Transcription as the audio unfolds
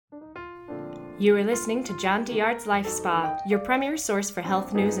You are listening to John Douillard's Life Spa, your premier source for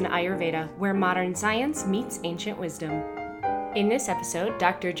health news and Ayurveda, where modern science meets ancient wisdom. In this episode,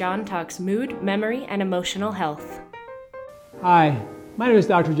 Dr. John talks mood, memory, and emotional health. Hi, my name is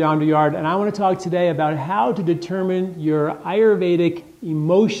Dr. John Douillard, and I want to talk today about how to determine your Ayurvedic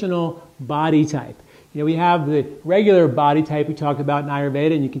emotional body type. We have the regular body type we talk about in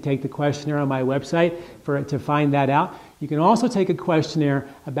Ayurveda, and you can take the questionnaire on my website to find that out. You can also take a questionnaire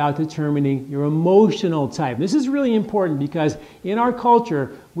about determining your emotional type. This is really important because in our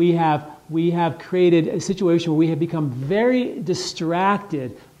culture, we have created a situation where we have become very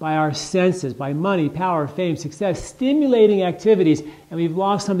distracted by our senses, by money, power, fame, success, stimulating activities, and we've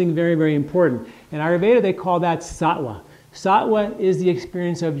lost something very, very important. In Ayurveda, they call that sattva. Sattva is the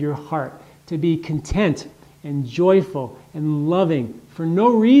experience of your heart, to be content and joyful and loving for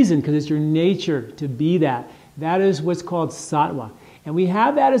no reason, because it's your nature to be that. That is what's called sattva. And we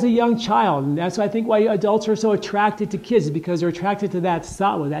have that as a young child, and that's I think why adults are so attracted to kids, because they're attracted to that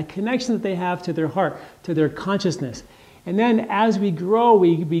sattva, that connection that they have to their heart, to their consciousness. And then as we grow,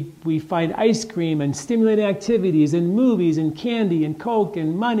 we find ice cream and stimulating activities and movies and candy and Coke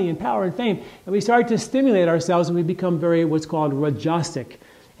and money and power and fame. And we start to stimulate ourselves, and we become very what's called rajasic.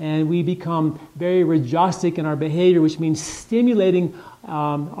 And we become very rajasic in our behavior, which means stimulating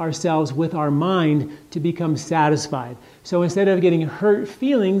ourselves with our mind to become satisfied. So instead of getting hurt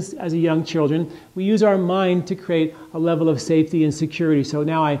feelings as a young children, we use our mind to create a level of safety and security. So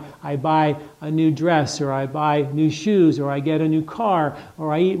now I buy a new dress, or I buy new shoes, or I get a new car,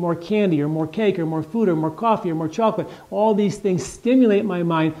 or I eat more candy, or more cake, or more food, or more coffee, or more chocolate. All these things stimulate my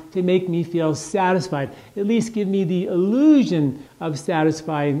mind to make me feel satisfied, at least give me the illusion of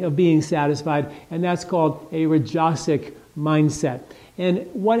being satisfied, and that's called a rajasic mindset. And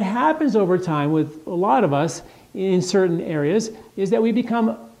what happens over time with a lot of us in certain areas is that we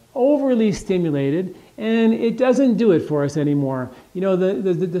become overly stimulated, and it doesn't do it for us anymore. The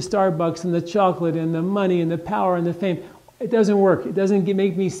Starbucks and the chocolate and the money and the power and the fame, it doesn't work. It doesn't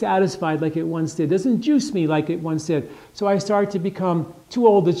make me satisfied like it once did. It doesn't juice me like it once did. So I start to become too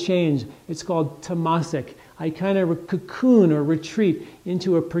old to change. It's called tamasic. I kind of cocoon or retreat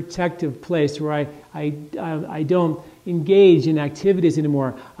into a protective place where I don't engage in activities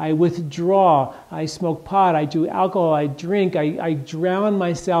anymore. I withdraw. I smoke pot. I do alcohol. I drink. I drown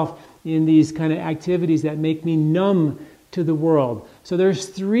myself in these kind of activities that make me numb to the world. So there's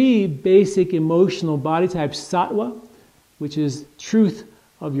three basic emotional body types: sattva, which is truth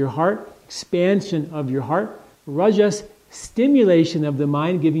of your heart, expansion of your heart; rajas, stimulation of the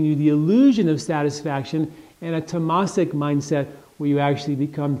mind, giving you the illusion of satisfaction; and a tamasic mindset, where you actually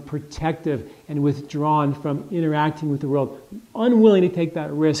become protective and withdrawn from interacting with the world, unwilling to take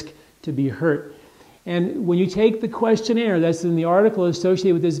that risk to be hurt. And when you take the questionnaire that's in the article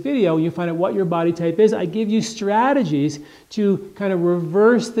associated with this video, you find out what your body type is. I give you strategies to kind of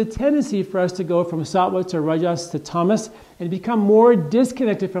reverse the tendency for us to go from sattva to rajas to tamas and become more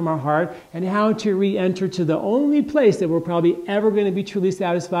disconnected from our heart, and how to re-enter to the only place that we're probably ever going to be truly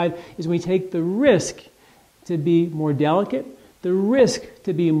satisfied is when we take the risk to be more delicate, the risk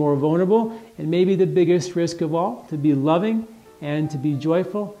to be more vulnerable, and maybe the biggest risk of all, to be loving and to be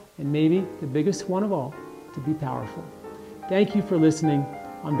joyful, and maybe the biggest one of all, to be powerful. Thank you for listening.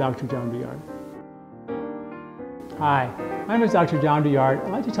 I'm Dr. John Douillard. Hi, my name is Dr. John Douillard.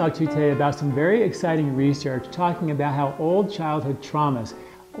 I'd like to talk to you today about some very exciting research talking about how old childhood traumas,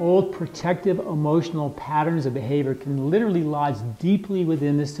 old protective emotional patterns of behavior can literally lodge deeply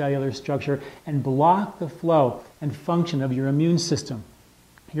within the cellular structure and block the flow and function of your immune system,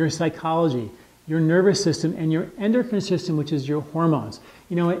 your psychology, your nervous system, and your endocrine system, which is your hormones.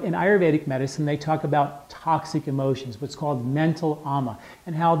 In Ayurvedic medicine, they talk about toxic emotions, what's called mental ama,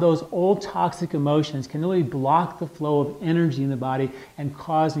 and how those old toxic emotions can really block the flow of energy in the body and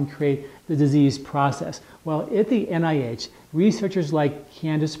cause and create the disease process. Well, at the NIH, researchers like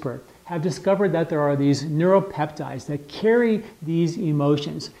Candace Pert have discovered that there are these neuropeptides that carry these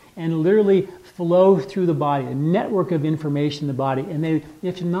emotions and literally flow through the body, a network of information in the body. And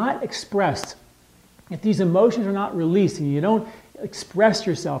if not expressed, if these emotions are not released and you don't express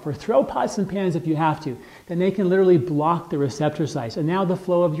yourself or throw pots and pans if you have to, then they can literally block the receptor sites. And now the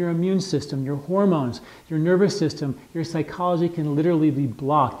flow of your immune system, your hormones, your nervous system, your psychology can literally be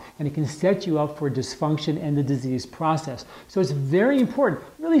blocked, and it can set you up for dysfunction and the disease process. So it's very important,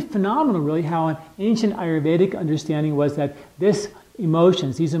 really phenomenal really, how an ancient Ayurvedic understanding was that these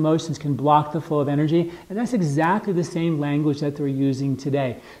emotions can block the flow of energy, and that's exactly the same language that they're using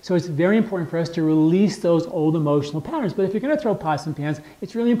today. So it's very important for us to release those old emotional patterns. But if you're going to throw pots and pans,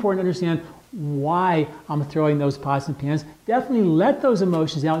 it's really important to understand why I'm throwing those pots and pans. Definitely let those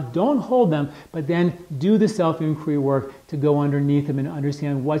emotions out. Don't hold them, but then do the self-inquiry work to go underneath them and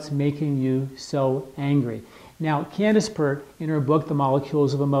understand what's making you so angry. Now, Candace Pert, in her book, The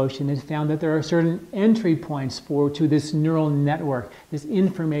Molecules of Emotion, has found that there are certain entry points to this neural network, this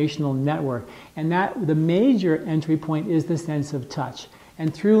informational network, and that the major entry point is the sense of touch.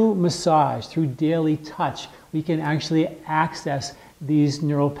 And through massage, through daily touch, we can actually access these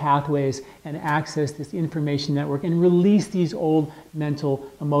neural pathways and access this information network and release these old mental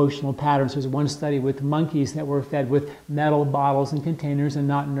emotional patterns. There's one study with monkeys that were fed with metal bottles and containers and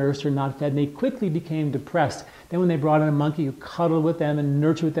not nursed or not fed, and they quickly became depressed. Then when they brought in a monkey who cuddled with them and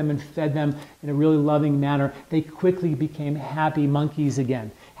nurtured with them and fed them in a really loving manner, they quickly became happy monkeys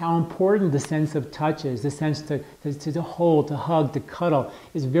again. How important the sense of touch is, the sense to hold, to hug, to cuddle,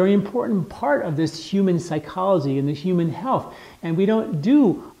 is a very important part of this human psychology and the human health. And we don't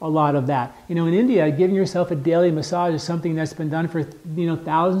do a lot of that. In India, giving yourself a daily massage is something that's been done for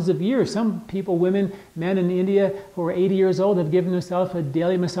thousands of years. Some people, women, men in India who are 80 years old have given themselves a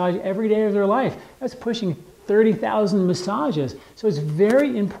daily massage every day of their life. That's pushing 30,000 massages. So it's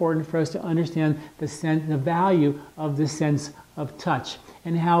very important for us to understand the value of the sense of touch,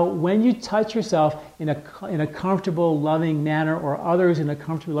 and how when you touch yourself in a comfortable, loving manner, or others in a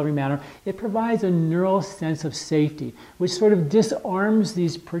comfortable, loving manner, it provides a neural sense of safety, which sort of disarms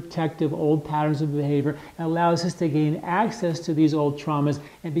these protective old patterns of behavior and allows us to gain access to these old traumas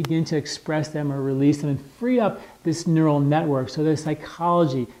and begin to express them or release them and free up this neural network. So the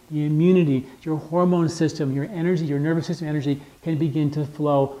psychology, the immunity, your hormone system, your energy, your nervous system energy can begin to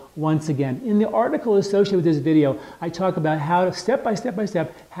flow once again. In the article associated with this video, I talk about how to, step by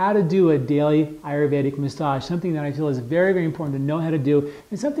step, how to do a daily Ayurvedic massage, something that I feel is very, very important to know how to do,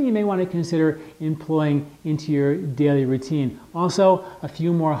 and something you may want to consider employing into your daily routine. Also, a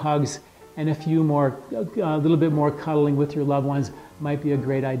few more hugs and a little bit more cuddling with your loved ones might be a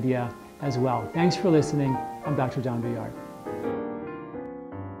great idea as well. Thanks for listening. I'm Dr. John Douillard.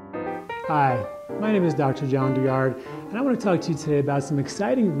 Hi, my name is Dr. John Douillard, and I want to talk to you today about some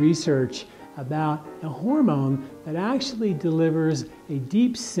exciting research about a hormone that actually delivers a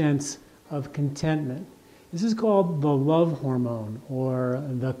deep sense of contentment. This is called the love hormone, or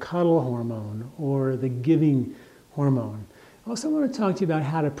the cuddle hormone, or the giving hormone. I also want to talk to you about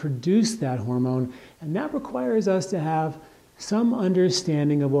how to produce that hormone, and that requires us to have some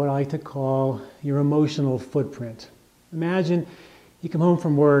understanding of what I like to call your emotional footprint. Imagine you come home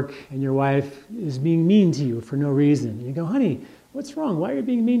from work and your wife is being mean to you for no reason. And you go, honey, what's wrong? Why are you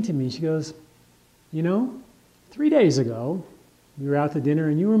being mean to me? She goes, 3 days ago, we were out to dinner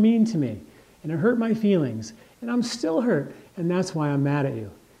and you were mean to me. And it hurt my feelings. And I'm still hurt. And that's why I'm mad at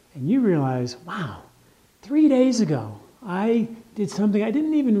you. And you realize, wow, 3 days ago, I did something I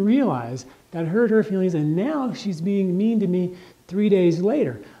didn't even realize that hurt her feelings. And now she's being mean to me 3 days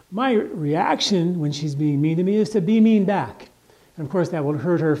later. My reaction when she's being mean to me is to be mean back. And of course, that would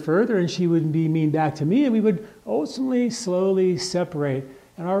hurt her further, and she would be mean back to me, and we would ultimately, slowly separate,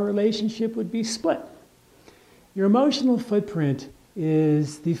 and our relationship would be split. Your emotional footprint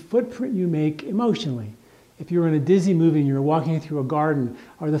is the footprint you make emotionally. If you're in a Disney movie and you're walking through a garden,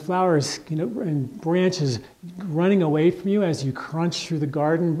 are the flowers, and branches running away from you as you crunch through the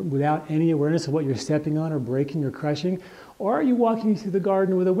garden without any awareness of what you're stepping on or breaking or crushing? Or are you walking through the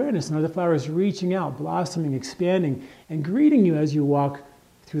garden with awareness, and are the flowers reaching out, blossoming, expanding, and greeting you as you walk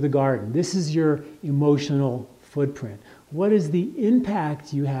through the garden? This is your emotional footprint. What is the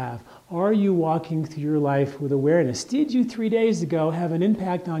impact you have? Are you walking through your life with awareness? Did you 3 days ago have an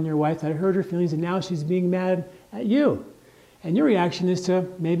impact on your wife that hurt her feelings, and now she's being mad at you? And your reaction is to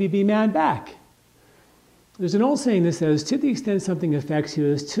maybe be mad back. There's an old saying that says, to the extent something affects you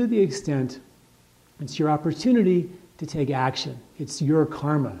is to the extent it's your opportunity to take action. It's your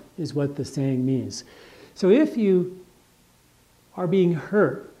karma, is what the saying means. So if you are being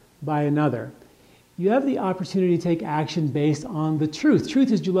hurt by another, you have the opportunity to take action based on the truth.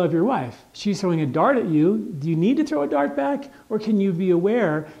 Truth is you love your wife. She's throwing a dart at you. Do you need to throw a dart back? Or can you be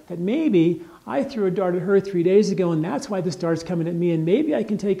aware that maybe I threw a dart at her 3 days ago and that's why this dart's coming at me, and maybe I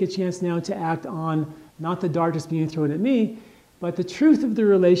can take a chance now to act on not the dart just being thrown at me, but the truth of the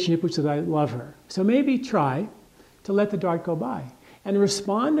relationship, which is I love her. So maybe try to let the dart go by and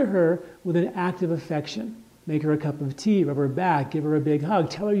respond to her with an act of affection. Make her a cup of tea, rub her back, give her a big hug,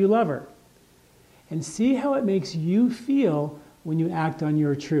 tell her you love her. And see how it makes you feel when you act on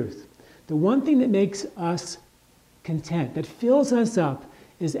your truth. The one thing that makes us content, that fills us up,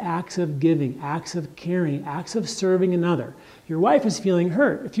 is acts of giving, acts of caring, acts of serving another. Your wife is feeling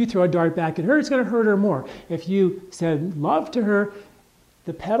hurt. If you throw a dart back at her, it's going to hurt her more. If you said love to her,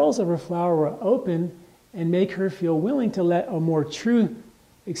 the petals of her flower will open and make her feel willing to let a more true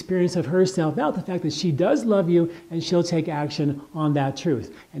experience of herself out, the fact that she does love you and she'll take action on that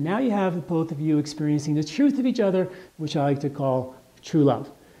truth. And now you have both of you experiencing the truth of each other, which I like to call true love.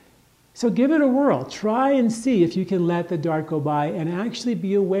 So give it a whirl. Try and see if you can let the dark go by and actually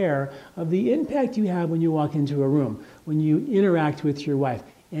be aware of the impact you have when you walk into a room, when you interact with your wife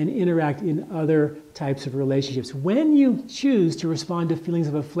and interact in other types of relationships. When you choose to respond to feelings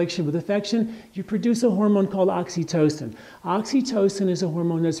of affliction with affection, you produce a hormone called oxytocin. Oxytocin is a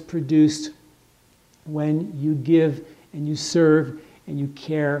hormone that's produced when you give and you serve and you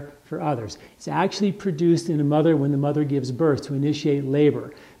care for others. It's actually produced in a mother when the mother gives birth to initiate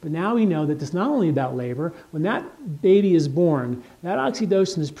labor. But now we know that it's not only about labor. When that baby is born, that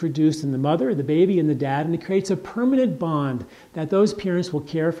oxytocin is produced in the mother, the baby, and the dad, and it creates a permanent bond that those parents will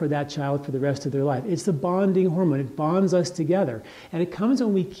care for that child for the rest of their life. It's the bonding hormone. It bonds us together. And it comes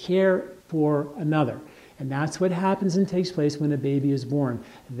when we care for another. And that's what happens and takes place when a baby is born.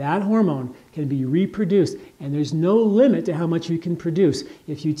 That hormone can be reproduced, and there's no limit to how much you can produce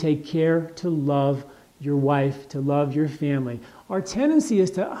if you take care to love your wife, to love your family. Our tendency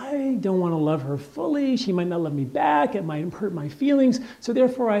is to, I don't want to love her fully. She might not love me back. It might hurt my feelings. So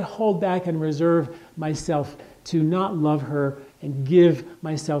therefore, I hold back and reserve myself to not love her and give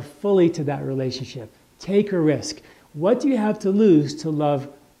myself fully to that relationship. Take a risk. What do you have to lose to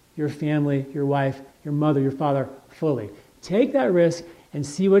love your family, your wife, your mother, your father fully? Take that risk and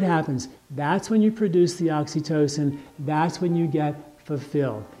see what happens. That's when you produce the oxytocin. That's when you get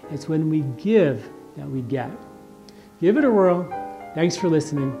fulfilled. It's when we give that we get. Give it a whirl. Thanks for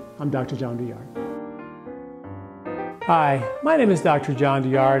listening. I'm Dr. John Douillard. Hi, my name is Dr. John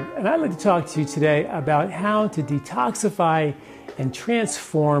Douillard, and I'd like to talk to you today about how to detoxify and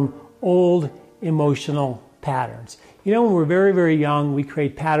transform old emotional patterns. You know, when we're very, very young, we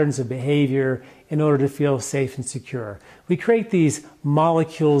create patterns of behavior in order to feel safe and secure. We create these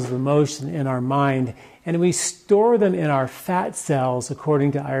molecules of emotion in our mind, and we store them in our fat cells,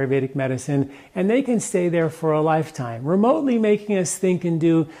 according to Ayurvedic medicine, and they can stay there for a lifetime, remotely making us think and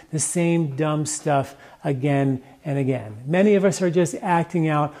do the same dumb stuff again and again. Many of us are just acting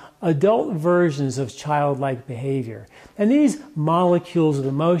out adult versions of childlike behavior. And these molecules of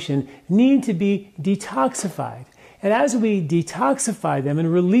emotion need to be detoxified. And as we detoxify them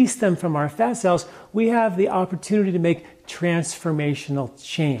and release them from our fat cells, we have the opportunity to make transformational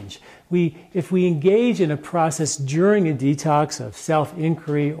change. If we engage in a process during a detox of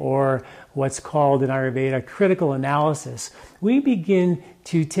self-inquiry or what's called in Ayurveda critical analysis, we begin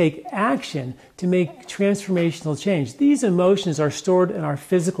to take action to make transformational change. These emotions are stored in our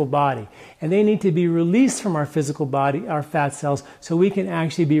physical body, and they need to be released from our physical body, our fat cells, so we can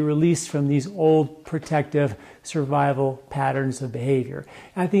actually be released from these old protective survival patterns of behavior.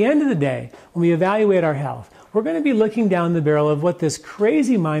 At the end of the day, when we evaluate our health, we're going to be looking down the barrel of what this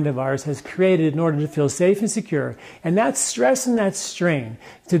crazy mind of ours has created in order to feel safe and secure. And that stress and that strain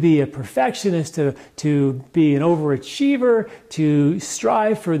to be a perfectionist, to be an overachiever, to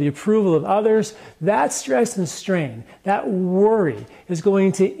strive for the approval of others, that stress and strain, that worry is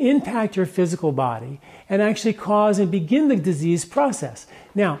going to impact your physical body and actually cause and begin the disease process.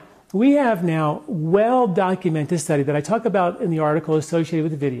 Now, we have now well-documented study that I talk about in the article associated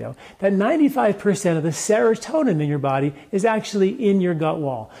with the video that 95% of the serotonin in your body is actually in your gut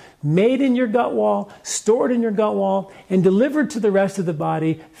wall. Made in your gut wall, stored in your gut wall, and delivered to the rest of the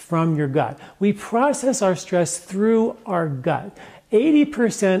body from your gut. We process our stress through our gut.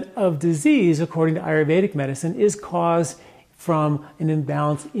 80% of disease, according to Ayurvedic medicine, is caused from an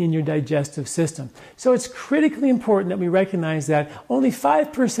imbalance in your digestive system. So it's critically important that we recognize that only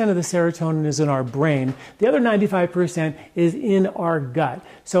 5% of the serotonin is in our brain. The other 95% is in our gut.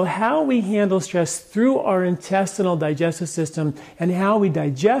 So how we handle stress through our intestinal digestive system and how we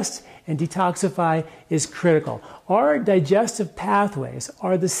digest and detoxify is critical. Our digestive pathways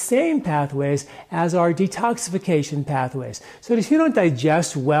are the same pathways as our detoxification pathways. So if you don't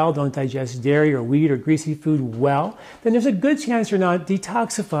digest well, don't digest dairy or wheat or greasy food well, then there's a good chance you're not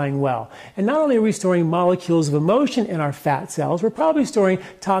detoxifying well. And not only are we storing molecules of emotion in our fat cells, we're probably storing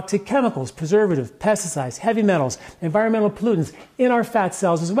toxic chemicals, preservatives, pesticides, heavy metals, environmental pollutants in our fat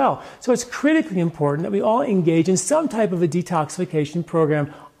cells as well. So it's critically important that we all engage in some type of a detoxification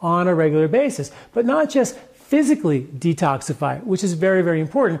program on a regular basis, but not just physically detoxify, which is very, very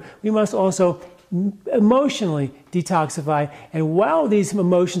important. We must also emotionally detoxify. And while these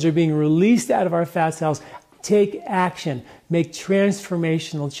emotions are being released out of our fat cells, take action, make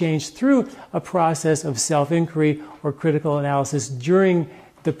transformational change through a process of self-inquiry or critical analysis during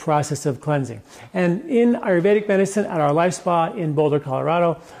the process of cleansing. And in Ayurvedic medicine at our Life Spa in Boulder,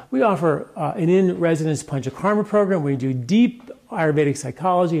 Colorado, we offer an in-residence Panchakarma program. We do deep Ayurvedic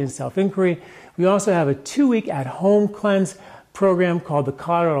psychology and self-inquiry. We also have a 2-week at-home cleanse program called the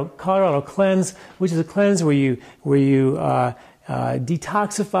Colorado Cleanse, which is a cleanse where you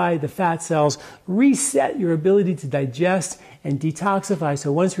detoxify the fat cells, reset your ability to digest, and detoxify.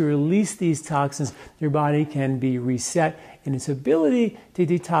 So once we release these toxins, your body can be reset in its ability to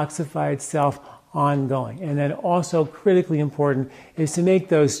detoxify itself ongoing. And then also critically important is to make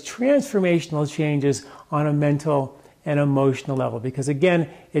those transformational changes on a mental and emotional level. Because again,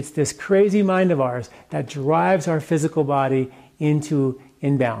 it's this crazy mind of ours that drives our physical body into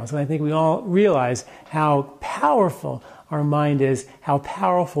imbalance. And I think we all realize how powerful our mind is, how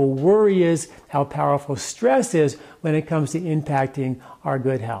powerful worry is, how powerful stress is when it comes to impacting our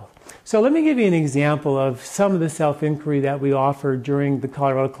good health. So let me give you an example of some of the self-inquiry that we offer during the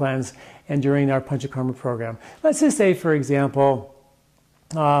Colorado Cleanse and during our Panchakarma program. Let's just say, for example,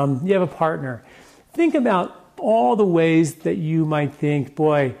 you have a partner. Think about all the ways that you might think,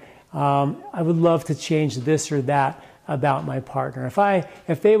 boy, I would love to change this or that about my partner.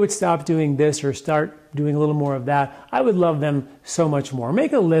 If they would stop doing this or start doing a little more of that, I would love them so much more.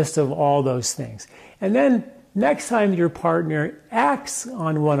 Make a list of all those things. And then next time your partner acts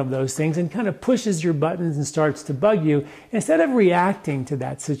on one of those things and kind of pushes your buttons and starts to bug you, instead of reacting to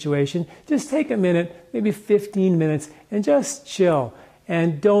that situation, just take a minute, maybe 15 minutes, and just chill.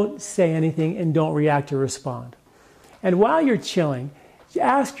 And don't say anything and don't react or respond. And while you're chilling,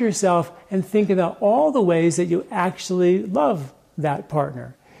 ask yourself and think about all the ways that you actually love that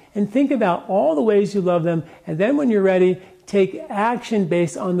partner. And think about all the ways you love them. And then when you're ready, take action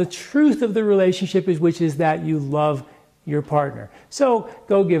based on the truth of the relationship, which is that you love your partner. So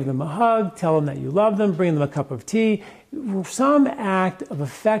go give them a hug, tell them that you love them, bring them a cup of tea, some act of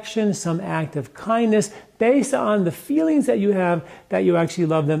affection, some act of kindness based on the feelings that you have that you actually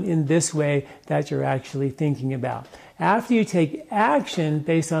love them in this way that you're actually thinking about. After you take action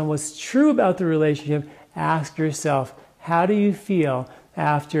based on what's true about the relationship, ask yourself, how do you feel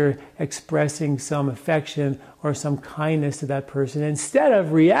after expressing some affection or some kindness to that person, instead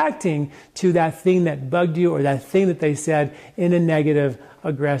of reacting to that thing that bugged you or that thing that they said in a negative,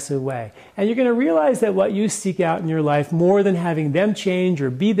 aggressive way. And you're going to realize that what you seek out in your life, more than having them change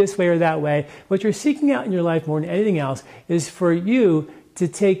or be this way or that way, what you're seeking out in your life more than anything else is for you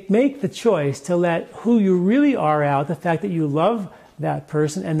to make the choice to let who you really are out, the fact that you love that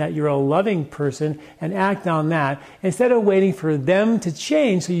person and that you're a loving person, and act on that instead of waiting for them to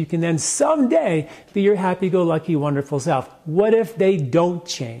change so you can then someday be your happy-go-lucky, wonderful self. What if they don't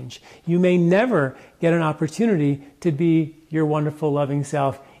change? You may never get an opportunity to be your wonderful, loving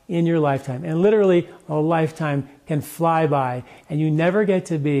self in your lifetime. And literally, a lifetime can fly by, and you never get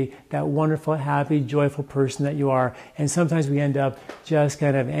to be that wonderful, happy, joyful person that you are. And sometimes we end up just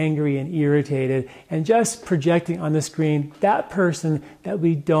kind of angry and irritated and just projecting on the screen that person that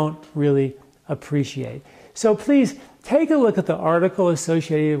we don't really appreciate. So please take a look at the article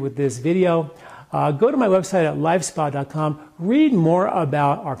associated with this video. Go to my website at lifespa.com, read more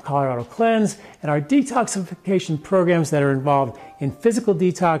about our Colorado Cleanse and our detoxification programs that are involved in physical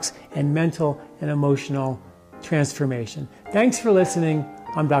detox and mental and emotional transformation. Thanks for listening.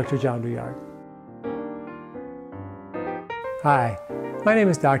 I'm Dr. John Douillard. Hi, my name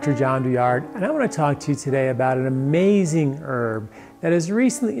is Dr. John Douillard, and I want to talk to you today about an amazing herb that is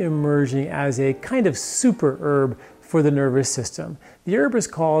recently emerging as a kind of super herb for the nervous system. The herb is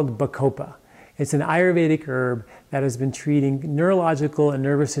called Bacopa. It's an Ayurvedic herb that has been treating neurological and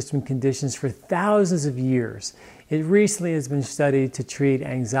nervous system conditions for thousands of years. It recently has been studied to treat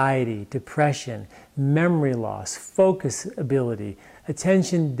anxiety, depression, memory loss, focus ability,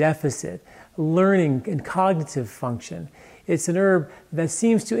 attention deficit, learning and cognitive function. It's an herb that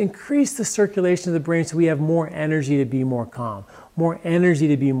seems to increase the circulation of the brain so we have more energy to be more calm, more energy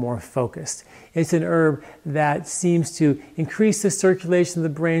to be more focused. It's an herb that seems to increase the circulation of the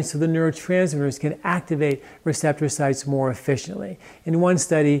brain so the neurotransmitters can activate receptor sites more efficiently. In one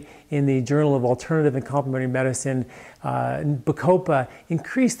study in the Journal of Alternative and Complementary Medicine, Bacopa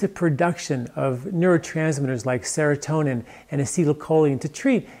increased the production of neurotransmitters like serotonin and acetylcholine to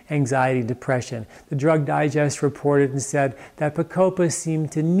treat anxiety and depression. The Drug Digest reported and said that Bacopa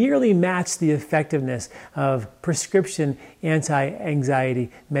seemed to nearly match the effectiveness of prescription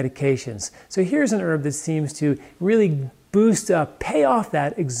anti-anxiety medications. So here's an herb that seems to really boost up, pay off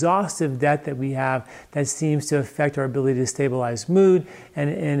that exhaustive debt that we have that seems to affect our ability to stabilize mood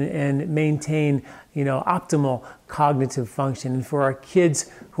and maintain, optimal cognitive function. And for our kids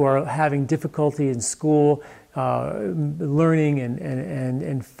who are having difficulty in school, learning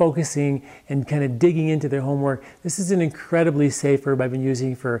and focusing and kind of digging into their homework. This is an incredibly safe herb I've been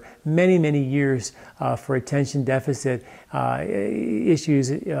using for many, many years for attention deficit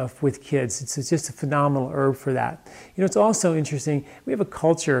issues with kids. It's just a phenomenal herb for that. It's also interesting, we have a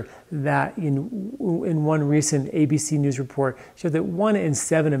culture that in one recent ABC News report showed that 1 in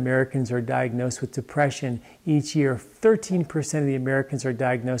 7 Americans are diagnosed with depression each year. 13% of the Americans are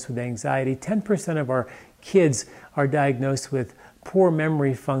diagnosed with anxiety. 10% of our kids are diagnosed with poor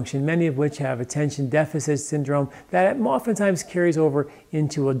memory function, many of which have attention deficit syndrome that oftentimes carries over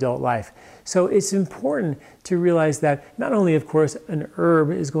into adult life. So it's important to realize that not only, of course, an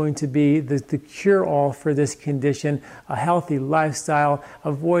herb is going to be the cure-all for this condition, a healthy lifestyle,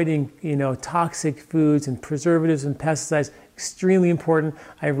 avoiding toxic foods and preservatives and pesticides, extremely important.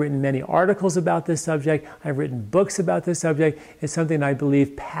 I've written many articles about this subject. I've written books about this subject. It's something I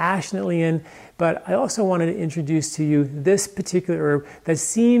believe passionately in. But I also wanted to introduce to you this particular herb that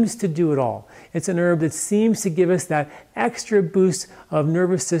seems to do it all. It's an herb that seems to give us that extra boost of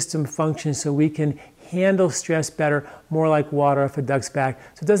nervous system function so we can handle stress better, more like water off a duck's back,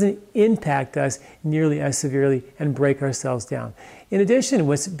 so it doesn't impact us nearly as severely and break ourselves down. In addition,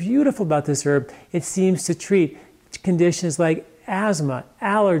 what's beautiful about this herb, it seems to treat conditions like asthma,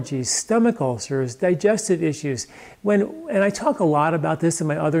 allergies, stomach ulcers, digestive issues. And I talk a lot about this in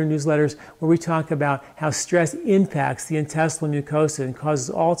my other newsletters where we talk about how stress impacts the intestinal mucosa and causes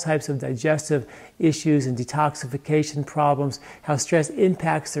all types of digestive issues and detoxification problems, how stress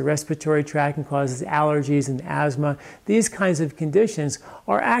impacts the respiratory tract and causes allergies and asthma. These kinds of conditions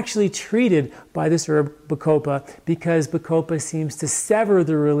are actually treated by this herb Bacopa because Bacopa seems to sever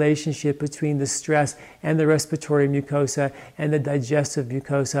the relationship between the stress and the respiratory mucosa and the digestive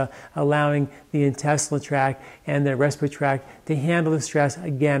mucosa, allowing the intestinal tract and the respiratory tract to handle the stress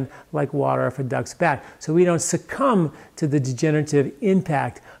again like water off a duck's back. So we don't succumb to the degenerative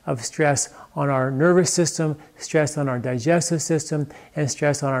impact of stress on our nervous system, stress on our digestive system, and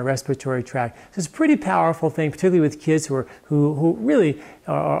stress on our respiratory tract. So it's a pretty powerful thing, particularly with kids who really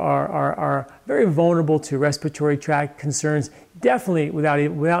are very vulnerable to respiratory tract concerns. Definitely,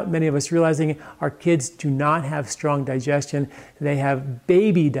 without many of us realizing it, our kids do not have strong digestion. They have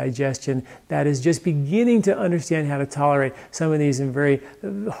baby digestion that is just beginning to understand how to tolerate some of these very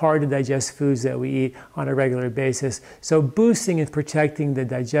hard to digest foods that we eat on a regular basis. So boosting and protecting the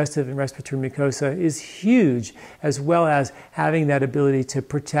digestive and respiratory mucosa is huge, as well as having that ability to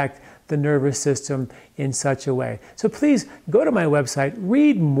protect the nervous system in such a way. So please go to my website,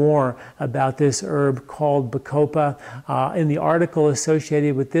 read more about this herb called Bacopa. In the article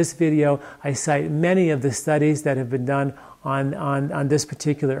associated with this video, I cite many of the studies that have been done on this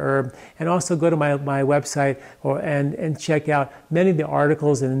particular herb, and also go to my website and check out many of the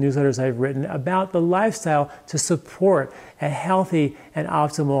articles and the newsletters I've written about the lifestyle to support a healthy and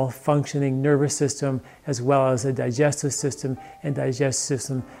optimal functioning nervous system, as well as a digestive system and digestive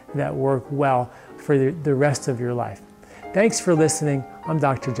system that work well for the rest of your life. Thanks for listening. I'm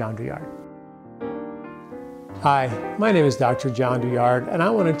Dr. John Douillard. Hi, my name is Dr. John Douillard, and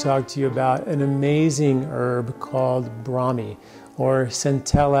I want to talk to you about an amazing herb called Brahmi, or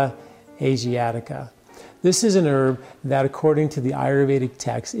Centella asiatica. This is an herb that, according to the Ayurvedic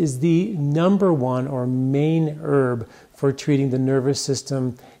text, is the #1 or main herb for treating the nervous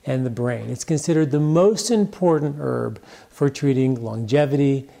system and the brain. It's considered the most important herb for treating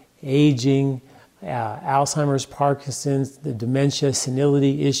longevity, aging, Alzheimer's, Parkinson's, the dementia,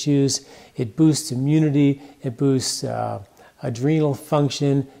 senility issues. It boosts immunity. It boosts adrenal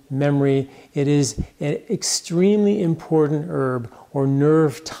function, memory. It is an extremely important herb or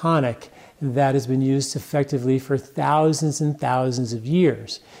nerve tonic that has been used effectively for thousands and thousands of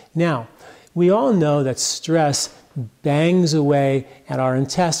years. Now, we all know that stress bangs away at our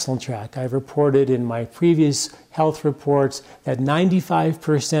intestinal tract. I've reported in my previous health reports that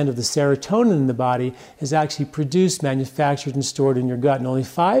 95% of the serotonin in the body is actually produced, manufactured, and stored in your gut, and only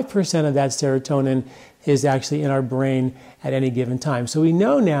 5% of that serotonin is actually in our brain at any given time. So we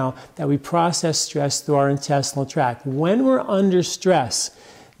know now that we process stress through our intestinal tract. When we're under stress,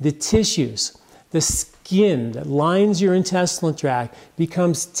 the tissues, the skin that lines your intestinal tract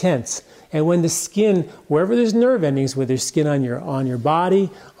becomes tense. And when the skin, wherever there's nerve endings, whether there's skin on your body,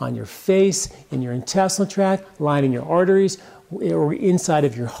 on your face, in your intestinal tract, lining your arteries, or inside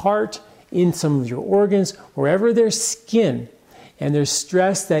of your heart, in some of your organs, wherever there's skin, and there's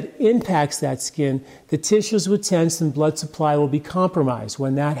stress that impacts that skin, the tissues will tense and blood supply will be compromised.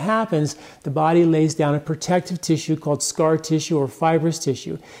 When that happens, the body lays down a protective tissue called scar tissue or fibrous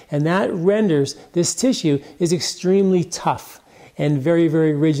tissue. And that renders this tissue is extremely tough. and very,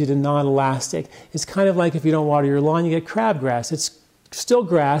 very rigid and non-elastic. It's kind of like if you don't water your lawn, you get crabgrass. It's still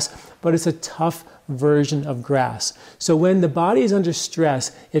grass, but it's a tough version of grass. So when the body is under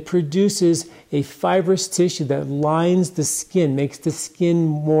stress, it produces a fibrous tissue that lines the skin, makes the skin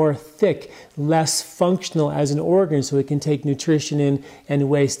more thick, less functional as an organ so it can take nutrition in and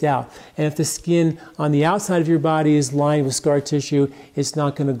waste out. And if the skin on the outside of your body is lined with scar tissue, it's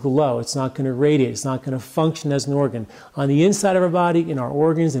not going to glow, it's not going to radiate, it's not going to function as an organ. On the inside of our body, in our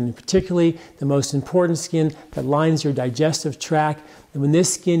organs, and particularly the most important skin that lines your digestive tract, and when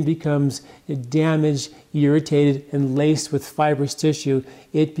this skin becomes damaged, irritated, and laced with fibrous tissue,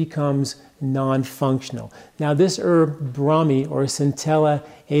 it becomes non-functional. Now, this herb, Brahmi, or Centella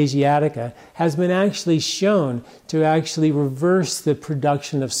asiatica, has been actually shown to actually reverse the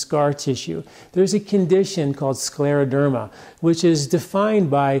production of scar tissue. There's a condition called scleroderma, which is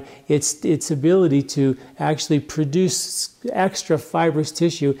defined by its ability to actually produce extra fibrous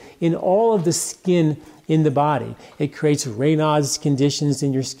tissue in all of the skin in the body. It creates Raynaud's conditions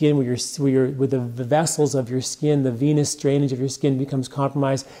in your skin where the vessels of your skin, the venous drainage of your skin becomes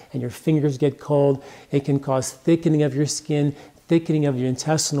compromised and your fingers get cold. It can cause thickening of your skin, thickening of your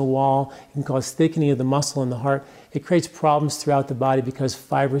intestinal wall. It can cause thickening of the muscle in the heart. It creates problems throughout the body because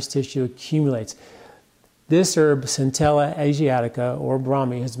fibrous tissue accumulates. This herb, Centella asiatica, or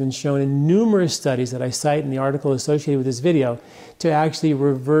Brahmi, has been shown in numerous studies that I cite in the article associated with this video to actually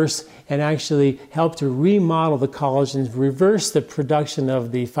reverse and actually help to remodel the collagen, reverse the production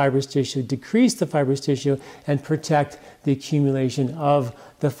of the fibrous tissue, decrease the fibrous tissue, and protect the accumulation of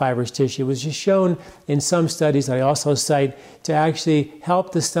the fibrous tissue. It was just shown in some studies that I also cite to actually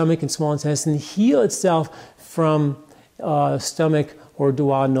help the stomach and small intestine heal itself from stomach or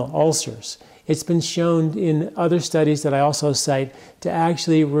duodenal ulcers. It's been shown in other studies that I also cite to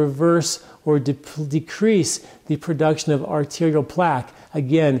actually reverse or decrease the production of arterial plaque.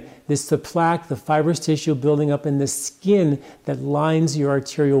 Again, this is the plaque, the fibrous tissue building up in the skin that lines your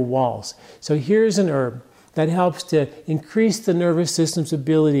arterial walls. So here's an herb that helps to increase the nervous system's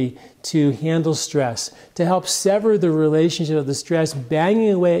ability to handle stress, to help sever the relationship of the stress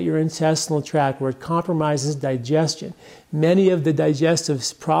banging away at your intestinal tract where it compromises digestion. Many of the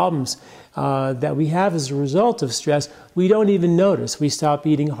digestive problems that we have as a result of stress, we don't even notice. We stop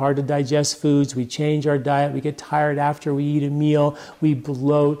eating hard to digest foods, we change our diet, we get tired after we eat a meal, we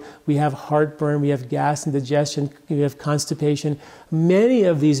bloat, we have heartburn, we have gas and digestion, we have constipation. Many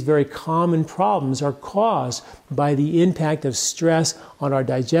of these very common problems are caused by the impact of stress on our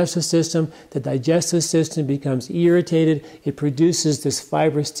digestive system. The digestive system becomes irritated. It produces this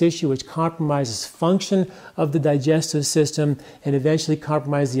fibrous tissue which compromises function of the digestive system and eventually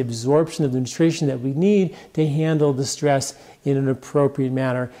compromises the absorption of the nutrition that we need to handle the stress in an appropriate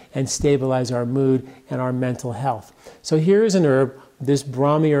manner and stabilize our mood and our mental health. So here's an herb, this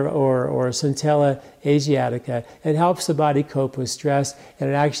Brahmi or Centella asiatica. It helps the body cope with stress, and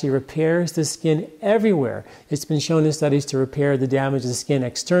it actually repairs the skin everywhere. It's been shown in studies to repair the damage of the skin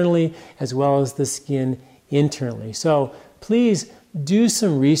externally as well as the skin internally. So please do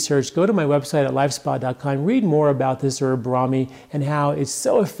some research. Go to my website at lifespa.com. Read more about this herb Brahmi and how it's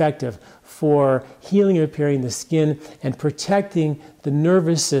so effective for healing and repairing the skin and protecting the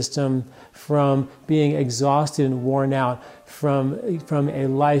nervous system from being exhausted and worn out from a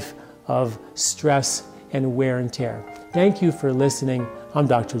life of stress and wear and tear. Thank you for listening. I'm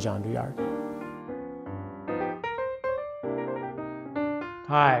Dr. John Douillard.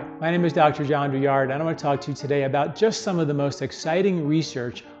 Hi, my name is Dr. John Douillard, and I want to talk to you today about just some of the most exciting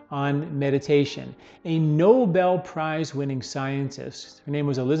research on meditation. A Nobel Prize winning scientist, her name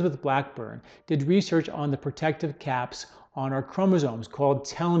was Elizabeth Blackburn, did research on the protective caps on our chromosomes called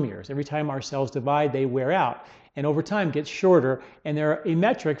telomeres. Every time our cells divide, they wear out and over time get shorter, and they're a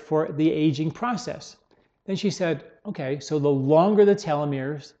metric for the aging process. Then she said, okay, so the longer the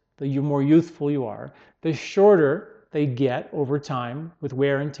telomeres, the more youthful you are, the shorter they get over time with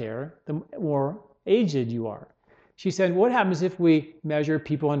wear and tear, the more aged you are. She said, what happens if we measure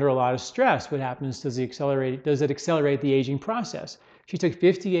people under a lot of stress? What happens? Does it accelerate the aging process? She took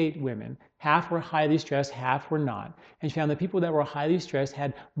 58 women, half were highly stressed, half were not, and she found that people that were highly stressed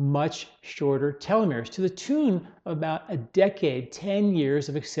had much shorter telomeres to the tune of about a decade, 10 years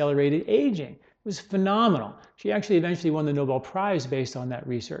of accelerated aging. It was phenomenal. She actually eventually won the Nobel Prize based on that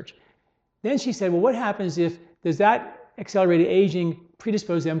research. Then she said, well, what happens if, does that accelerated aging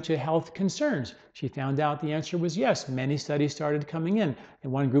predispose them to health concerns? She found out the answer was yes. Many studies started coming in.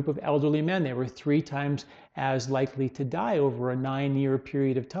 In one group of elderly men, they were 3 times as likely to die over a 9-year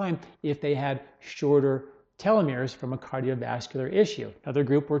period of time if they had shorter telomeres from a cardiovascular issue. Another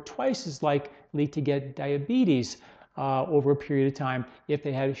group were twice as likely to get diabetes over a period of time if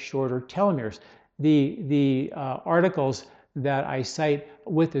they had shorter telomeres. The articles that I cite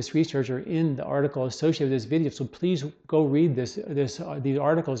with this research are in the article associated with this video, so please go read these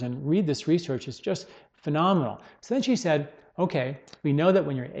articles and read this research. It's just phenomenal. So then she said, okay, we know that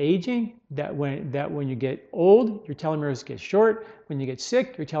when you're aging, that when you get old, your telomeres get short. When you get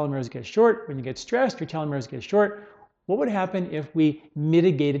sick, your telomeres get short. When you get stressed, your telomeres get short. What would happen if we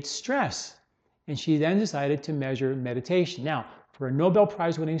mitigated stress? And she then decided to measure meditation. Now, for a Nobel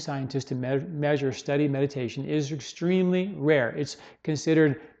Prize-winning scientist to study meditation is extremely rare. It's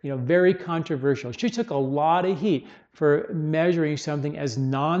considered, very controversial. She took a lot of heat for measuring something as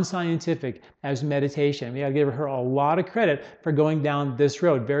non-scientific as meditation. We got to give her a lot of credit for going down this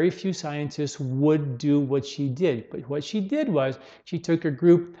road. Very few scientists would do what she did. But what she did was she took a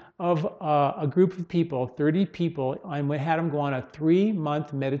group of people, 30 people, and had them go on a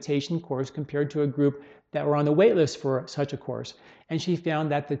 3-month meditation course compared to a group that were on the wait list for such a course. And she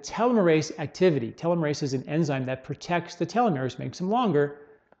found that the telomerase activity, telomerase is an enzyme that protects the telomeres, makes them longer,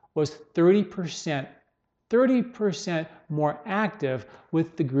 was 30% more active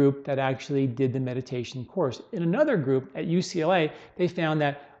with the group that actually did the meditation course. In another group at UCLA, they found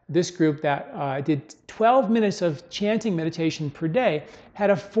that this group that did 12 minutes of chanting meditation per day had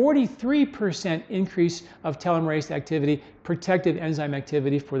a 43% increase of telomerase activity, protective enzyme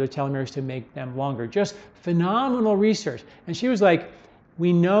activity for the telomeres to make them longer. Just phenomenal research. And she was like,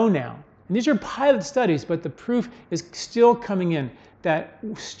 we know now, and these are pilot studies, but the proof is still coming in, that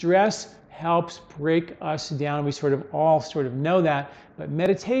stress helps break us down. We all know that, but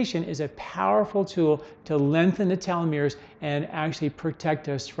meditation is a powerful tool to lengthen the telomeres and actually protect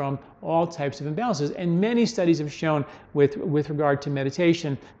us from all types of imbalances. And many studies have shown with regard to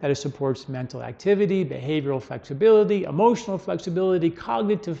meditation that it supports mental activity, behavioral flexibility, emotional flexibility,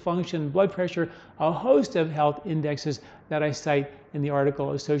 cognitive function, blood pressure, a host of health indexes that I cite in the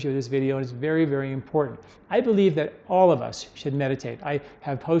article associated with this video, and it's very, very important. I believe that all of us should meditate. I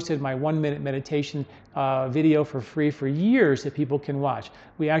have posted my 1-minute meditation video for free for years that people can watch.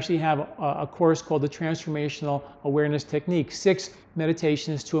 We actually have a course called the Transformational Awareness Technique, 6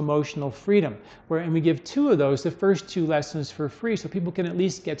 Meditations to Emotional Freedom, and we give 2 of those, the first 2 lessons for free, so people can at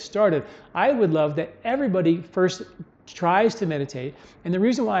least get started. I would love that everybody first tries to meditate. And the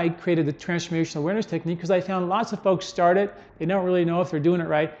reason why I created the Transformational Awareness Technique, because I found lots of folks start it, they don't really know if they're doing it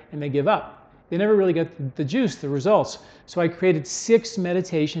right, and they give up. They never really get the juice, the results. So I created 6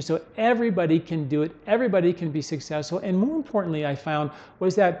 meditations so everybody can do it, everybody can be successful. And more importantly, I found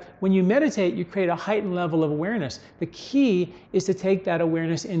was that when you meditate, you create a heightened level of awareness. The key is to take that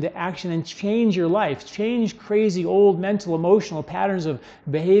awareness into action and change your life, change crazy old mental, emotional patterns of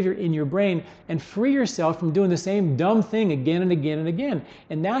behavior in your brain, and free yourself from doing the same dumb thing again and again and again.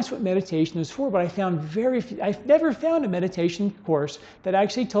 And that's what meditation is for. But I've never found a meditation course that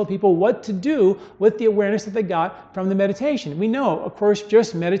actually told people what to do with the awareness that they got from the meditation. We know, of course,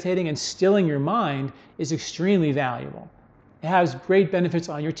 just meditating and stilling your mind is extremely valuable. It has great benefits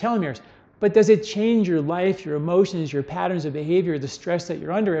on your telomeres. But does it change your life, your emotions, your patterns of behavior, the stress that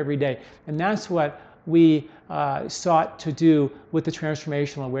you're under every day? And that's what we sought to do with the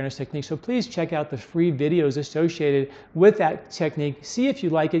Transformational Awareness Technique. So please check out the free videos associated with that technique. See if you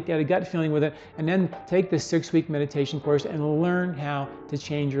like it, get a gut feeling with it, and then take the 6-week meditation course and learn how to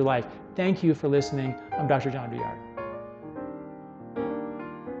change your life. Thank you for listening. I'm Dr. John Douillard.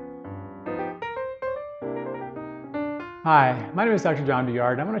 Hi, my name is Dr. John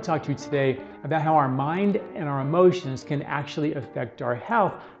Douillard, and I want to talk to you today about how our mind and our emotions can actually affect our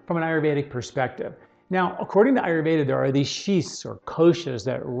health from an Ayurvedic perspective. Now, according to Ayurveda, there are these sheaths or koshas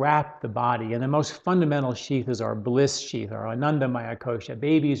that wrap the body, and the most fundamental sheath is our bliss sheath, our Anandamaya kosha.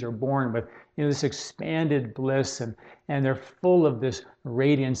 Babies are born with this expanded bliss, and they're full of this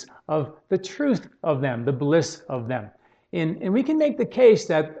radiance of the truth of them, the bliss of them. And we can make the case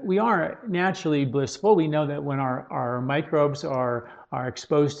that we are naturally blissful. We know that when our microbes are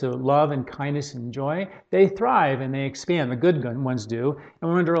exposed to love and kindness and joy, they thrive and they expand. The good ones do. And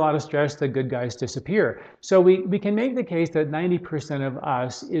when we're under a lot of stress, the good guys disappear. So we can make the case that 90% of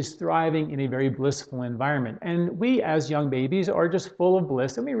us is thriving in a very blissful environment. And we, as young babies, are just full of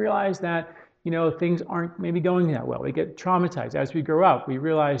bliss. And we realize that things aren't maybe going that well. We get traumatized as we grow up. We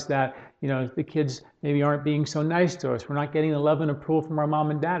realize that, the kids maybe aren't being so nice to us. We're not getting the love and approval from our mom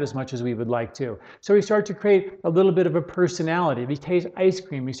and dad as much as we would like to. So we start to create a little bit of a personality. We taste ice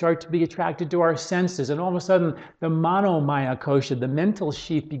cream. We start to be attracted to our senses. And all of a sudden, the Manomaya kosha, the mental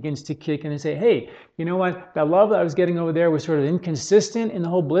sheath, begins to kick in and say, hey, you know what? That love that I was getting over there was sort of inconsistent in the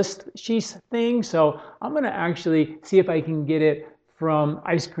whole bliss sheath thing. So I'm going to actually see if I can get it from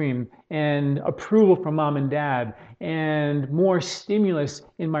ice cream and approval from mom and dad and more stimulus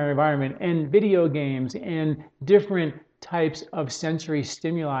in my environment and video games and different types of sensory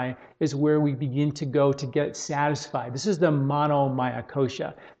stimuli is where we begin to go to get satisfied. This is the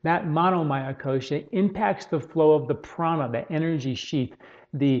monomyokosha. That monomyokosha impacts the flow of the prana, the energy sheath,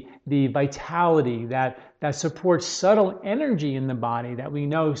 the vitality that supports subtle energy in the body that we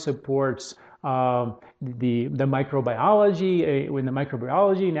know supports the microbiology. In the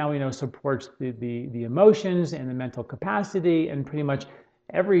microbiology, now we know supports the emotions and the mental capacity and pretty much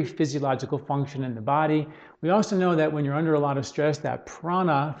every physiological function in the body. We also know that when you're under a lot of stress, that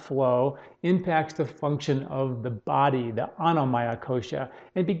prana flow impacts the function of the body, the anomyokosha,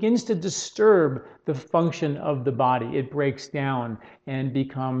 and begins to disturb the function of the body. It breaks down and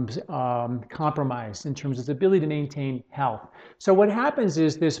becomes compromised in terms of its ability to maintain health. So what happens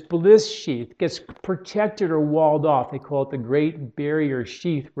is this bliss sheath gets protected or walled off. They call it the Great Barrier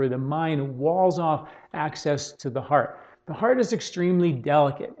Sheath, where the mind walls off access to the heart. The heart is extremely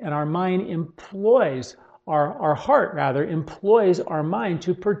delicate, and our mind employs, our heart rather, employs our mind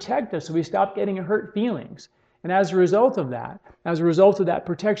to protect us so we stop getting hurt feelings. And as a result of that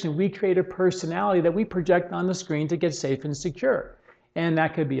protection, we create a personality that we project on the screen to get safe and secure. And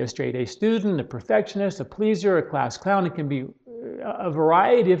that could be a straight A student, a perfectionist, a pleaser, a class clown. It can be a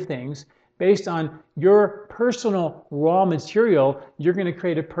variety of things. Based on your personal raw material, you're going to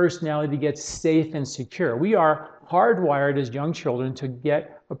create a personality to get safe and secure. We are hardwired as young children to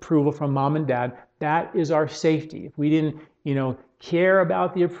get approval from mom and dad. That is our safety. If we didn't, care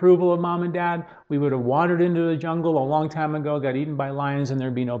about the approval of mom and dad, we would have wandered into the jungle a long time ago, got eaten by lions, and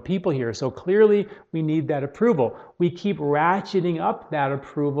there'd be no people here. So clearly, we need that approval. We keep ratcheting up that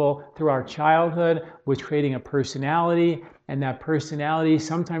approval through our childhood with creating a personality, and that personality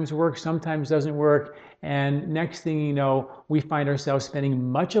sometimes works, sometimes doesn't work. And next thing you know, we find ourselves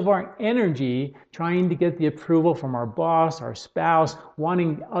spending much of our energy trying to get the approval from our boss, our spouse,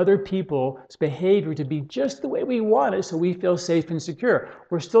 wanting other people's behavior to be just the way we want it so we feel safe and secure.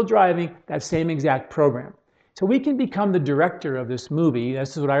 We're still driving that same exact program. So we can become the director of this movie.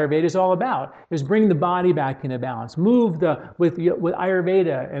 This is what Ayurveda is all about, is bring the body back into balance. Move with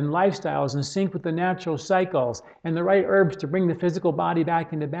Ayurveda and lifestyles in sync with the natural cycles and the right herbs to bring the physical body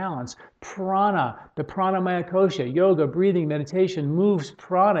back into balance. Prana, the pranamaya-kosha, yoga, breathing, meditation moves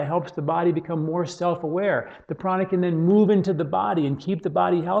prana, helps the body become more self-aware. The prana can then move into the body and keep the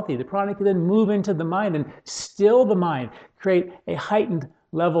body healthy. The prana can then move into the mind and still the mind, create a heightened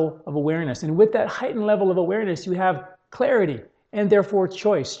level of awareness. And with that heightened level of awareness, you have clarity and therefore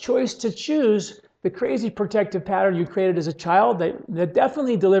choice. Choice to choose the crazy protective pattern you created as a child that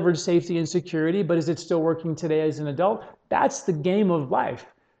definitely delivered safety and security, but is it still working today as an adult? That's the game of life.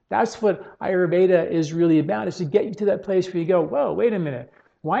 That's what Ayurveda is really about, is to get you to that place where you go, whoa, wait a minute.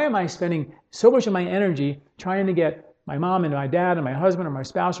 Why am I spending so much of my energy trying to get my mom and my dad and my husband or my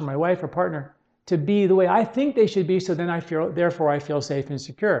spouse or my wife or partner to be the way I think they should be, so then therefore I feel safe and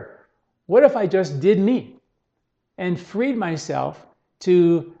secure? What if I just did me and freed myself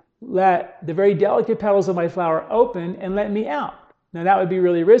to let the very delicate petals of my flower open and let me out? Now that would be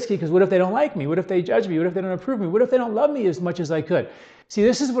really risky, because what if they don't like me? What if they judge me? What if they don't approve me? What if they don't love me as much as I could? See,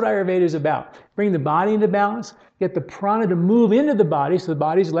 this is what Ayurveda is about. Bring the body into balance, get the prana to move into the body so the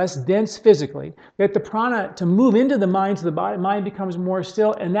body's less dense physically, get the prana to move into the mind so the mind becomes more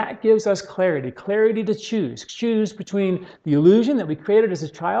still, and that gives us clarity to choose between the illusion that we created as a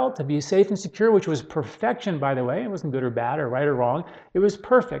child to be safe and secure, which was perfection, by the way. It wasn't good or bad or right or wrong. It was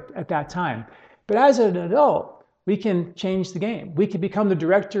perfect at that time. But as an adult, we can change the game. We can become the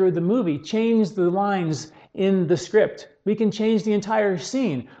director of the movie, change the lines in the script. We can change the entire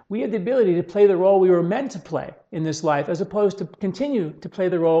scene. We have the ability to play the role we were meant to play in this life, as opposed to continue to play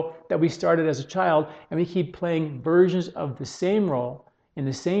the role that we started as a child, and we keep playing versions of the same role in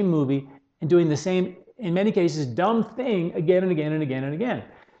the same movie and doing the same, in many cases, dumb thing again and again and again and again.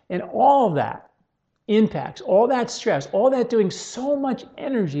 And all of that impacts, all that stress, all that doing so much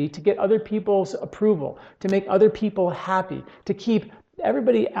energy to get other people's approval, to make other people happy, to keep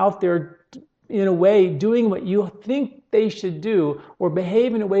everybody out there in a way doing what you think they should do, or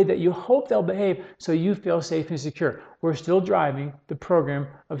behave in a way that you hope they'll behave so you feel safe and secure. We're still driving the program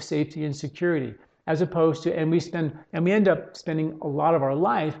of safety and security, as opposed to, and we end up spending a lot of our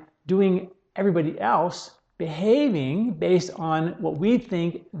life doing everybody else behaving based on what we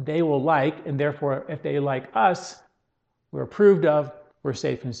think they will like, and therefore if they like us, we're approved of, we're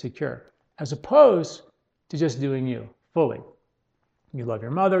safe and secure, as opposed to just doing you fully. You love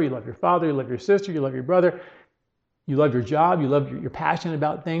your mother, you love your father, you love your sister, you love your brother, you love your job, you're passionate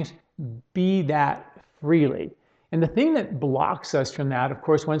about things. Be that freely. And the thing that blocks us from that, of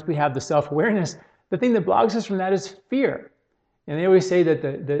course, once we have the self-awareness, the thing that blocks us from that is fear. And they always say that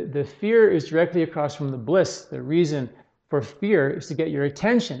the fear is directly across from the bliss. The reason for fear is to get your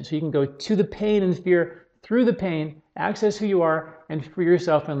attention. So you can go to the pain and fear, through the pain, access who you are, and free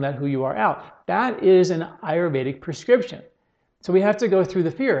yourself and let who you are out. That is an Ayurvedic prescription. So we have to go through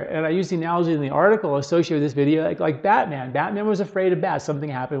the fear. And I use the analogy in the article associated with this video, like Batman. Batman was afraid of bats. Something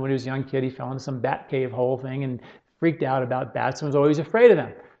happened when he was a young kid. He fell into some bat cave hole thing and freaked out about bats and was always afraid of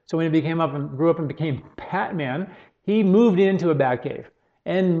them. So when he grew up and became Batman, he moved into a bat cave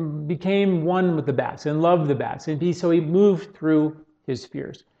and became one with the bats and loved the bats. And so he moved through his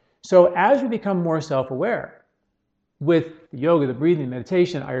fears. So as we become more self-aware with yoga, the breathing,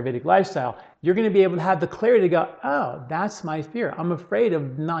 meditation, Ayurvedic lifestyle, you're going to be able to have the clarity to go, oh, that's my fear. I'm afraid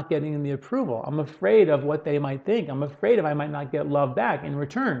of not getting the approval. I'm afraid of what they might think. I'm afraid of I might not get love back in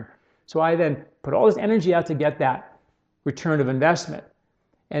return. So I then put all this energy out to get that return of investment.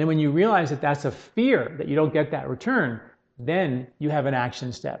 And when you realize that that's a fear, that you don't get that return, then you have an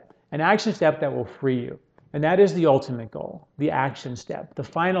action step that will free you. And that is the ultimate goal, the action step. The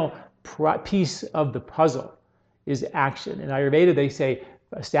final piece of the puzzle is action. In Ayurveda, they say,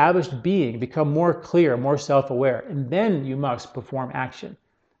 established being, become more clear, more self-aware, and then you must perform action.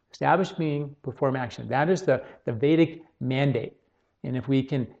 Established being, perform action. That is the Vedic mandate. And if we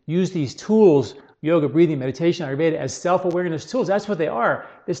can use these tools, yoga, breathing, meditation, Ayurveda, as self-awareness tools, that's what they are.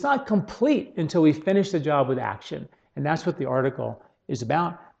 It's not complete until we finish the job with action. And that's what the article is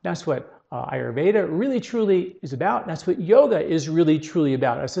about. That's what Ayurveda really truly is about. That's what yoga is really truly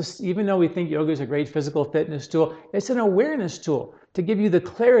about. It's just, even though we think yoga is a great physical fitness tool, it's an awareness tool to give you the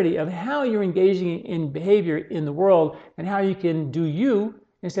clarity of how you're engaging in behavior in the world and how you can do you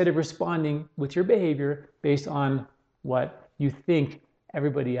instead of responding with your behavior based on what you think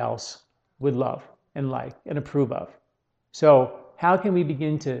everybody else would love and like and approve of. So how can we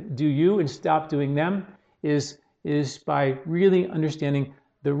begin to do you and stop doing them is by really understanding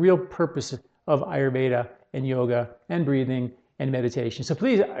the real purpose of Ayurveda and yoga and breathing and meditation. So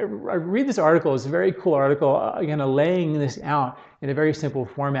please read this article. It's a very cool article, again, laying this out in a very simple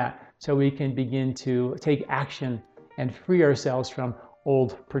format so we can begin to take action and free ourselves from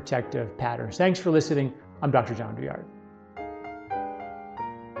old protective patterns. Thanks for listening. I'm Dr. John Douillard.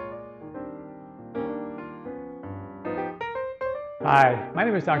 Hi, my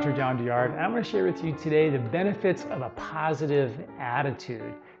name is Dr. John Douillard, and I'm going to share with you today the benefits of a positive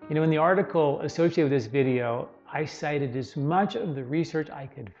attitude. You know, in the article associated with this video, I cited as much of the research I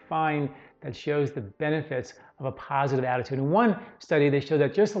could find that shows the benefits of a positive attitude. In one study, they showed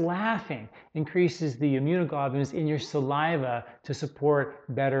that just laughing increases the immunoglobulins in your saliva to support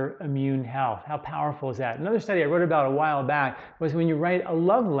better immune health. How powerful is that? Another study I wrote about a while back was when you write a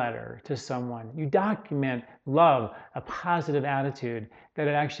love letter to someone, you document love, a positive attitude, that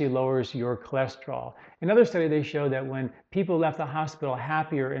it actually lowers your cholesterol. Another study, they showed that when people left the hospital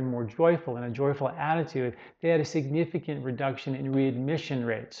happier and more joyful, in a joyful attitude, they had a significant reduction in readmission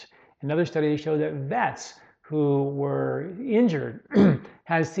rates. Another study showed that vets who were injured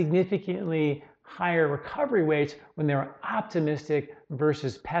had significantly higher recovery rates when they were optimistic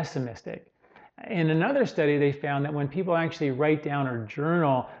versus pessimistic. In another study, they found that when people actually write down or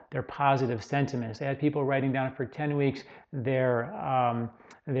journal their positive sentiments, they had people writing down for 10 weeks their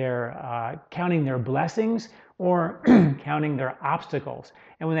counting their blessings or counting their obstacles.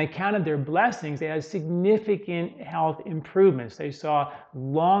 And when they counted their blessings, they had significant health improvements. They saw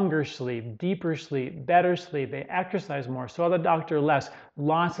longer sleep, deeper sleep, better sleep. They exercised more, saw the doctor less,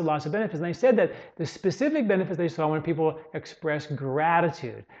 lots and lots of benefits. And they said that the specific benefits they saw when people express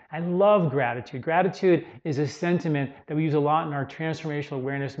gratitude. I love gratitude. Gratitude is a sentiment that we use a lot in our transformational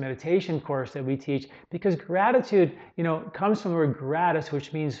awareness meditation course that we teach, because gratitude, you know, comes from the word gratis,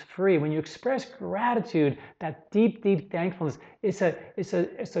 which means free. When you express gratitude, that deep, deep thankfulness, it's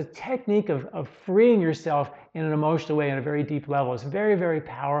a technique of freeing yourself in an emotional way on a very deep level. It's very, very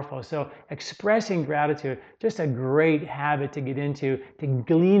powerful. So expressing gratitude, just a great habit to get into to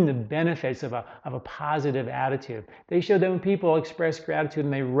glean the benefits of a positive attitude. They showed that when people express gratitude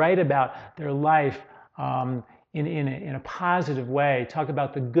and they write about their life in a positive way, talk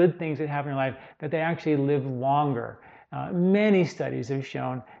about the good things that happen in life, that they actually live longer. Many studies have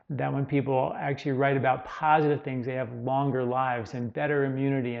shown that when people actually write about positive things, they have longer lives and better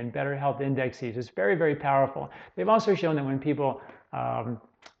immunity and better health indexes. It's very, very powerful. They've also shown that when people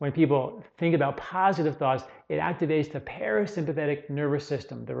when people think about positive thoughts, it activates the parasympathetic nervous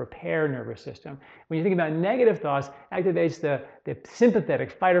system, the repair nervous system. When you think about negative thoughts, it activates the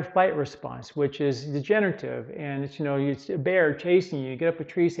sympathetic fight or flight response, which is degenerative. And it's, it's a bear chasing you, get up a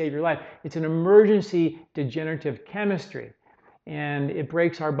tree, save your life. It's an emergency degenerative chemistry, and it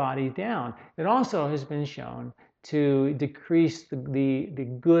breaks our body down. It also has been shown to decrease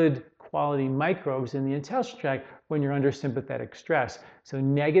the good quality microbes in the intestinal tract when you're under sympathetic stress. So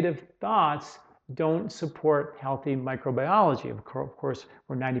negative thoughts don't support healthy microbiology. Of course,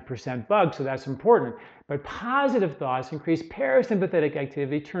 we're 90% bugs, so that's important. But positive thoughts increase parasympathetic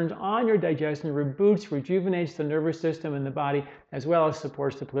activity, turns on your digestion, reboots, rejuvenates the nervous system in the body, as well as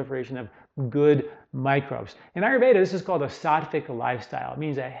supports the proliferation of good microbes. In Ayurveda, this is called a sattvic lifestyle. It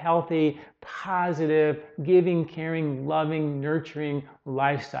means a healthy, positive, giving, caring, loving, nurturing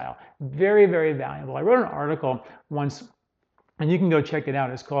lifestyle. Very, very valuable. I wrote an article once, and you can go check it out.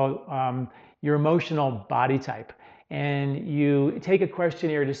 It's called Your Emotional Body Type. And you take a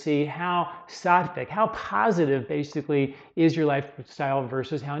questionnaire to see how sattvic, how positive basically is your lifestyle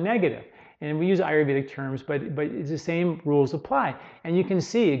versus how negative. And we use Ayurvedic terms, but it's the same rules apply. And you can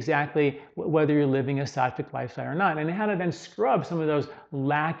see exactly whether you're living a sattvic lifestyle or not, and how to then scrub some of those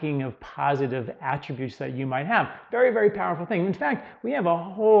lacking of positive attributes that you might have. Very, very powerful thing. In fact, we have a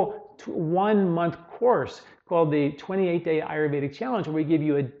whole 1-month course called the 28-Day Ayurvedic Challenge, where we give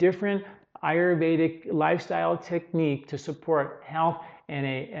you a different Ayurvedic lifestyle technique to support health and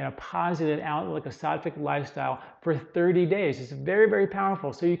a positive outlook, a sattvic lifestyle for 30 days. It's very, very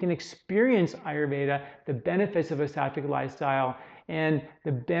powerful. So you can experience Ayurveda, the benefits of a sattvic lifestyle, and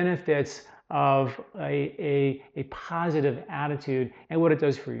the benefits of a positive attitude, and what it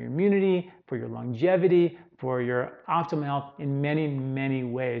does for your immunity, for your longevity, for your optimal health in many, many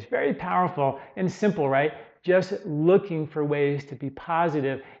ways. Very powerful and simple, right? Just looking for ways to be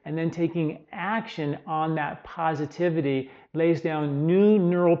positive and then taking action on that positivity lays down new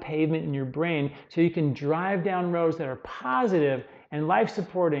neural pavement in your brain so you can drive down roads that are positive and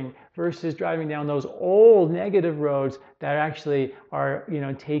life-supporting versus driving down those old negative roads that actually are,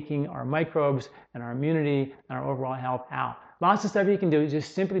 taking our microbes and our immunity and our overall health out. Lots of stuff you can do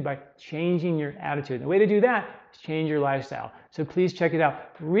just simply by changing your attitude. The way to do that is change your lifestyle. So please check it out.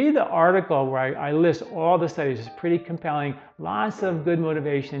 Read the article where I list all the studies. It's pretty compelling. Lots of good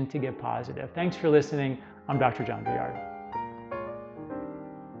motivation to get positive. Thanks for listening. I'm Dr. John Douillard.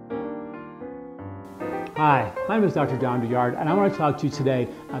 Hi, my name is Dr. John Douillard, and I want to talk to you today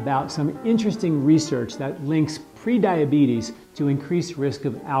about some interesting research that links prediabetes to increased risk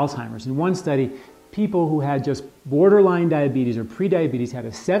of Alzheimer's. In one study, people who had just borderline diabetes or prediabetes had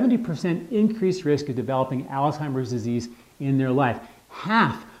a 70% increased risk of developing Alzheimer's disease in their life.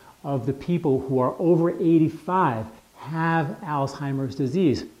 Half of the people who are over 85 have Alzheimer's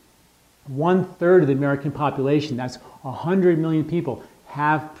disease. 1/3 of the American population, that's 100 million people,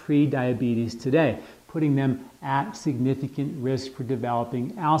 have prediabetes today, putting them at significant risk for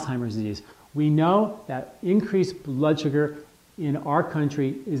developing Alzheimer's disease. We know that increased blood sugar in our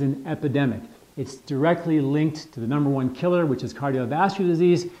country is an epidemic. It's directly linked to the #1 killer, which is cardiovascular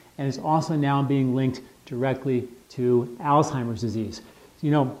disease, and it's also now being linked directly to Alzheimer's disease.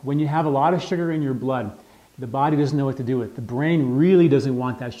 When you have a lot of sugar in your blood, the body doesn't know what to do with it. The brain really doesn't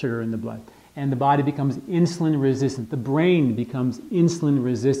want that sugar in the blood, and the body becomes insulin resistant. The brain becomes insulin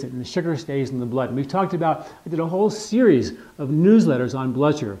resistant, and the sugar stays in the blood. And I did a whole series of newsletters on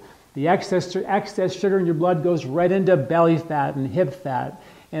blood sugar. The excess sugar in your blood goes right into belly fat and hip fat,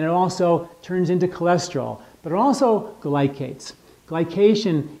 and it also turns into cholesterol, but it also glycates.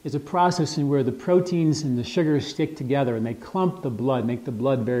 Glycation is a process in where the proteins and the sugars stick together and they clump the blood, make the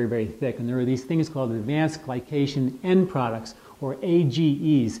blood very, very thick. And there are these things called advanced glycation end products, or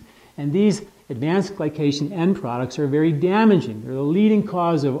AGEs. And these advanced glycation end products are very damaging. They're the leading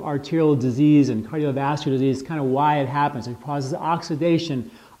cause of arterial disease and cardiovascular disease. It's kind of why it happens. It causes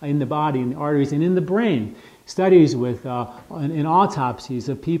oxidation in the body, in the arteries, and in the brain. Studies in autopsies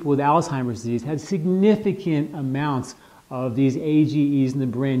of people with Alzheimer's disease had significant amounts of these AGEs in the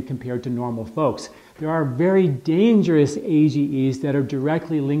brain compared to normal folks. There are very dangerous AGEs that are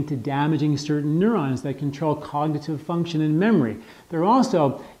directly linked to damaging certain neurons that control cognitive function and memory. There are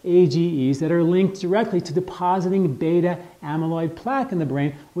also AGEs that are linked directly to depositing beta amyloid plaque in the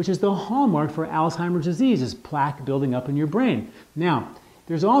brain, which is the hallmark for Alzheimer's disease, is plaque building up in your brain. Now,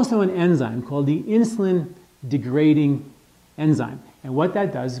 there's also an enzyme called the insulin degrading enzyme. And what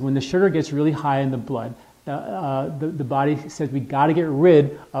that does is when the sugar gets really high in the blood, the body says we got to get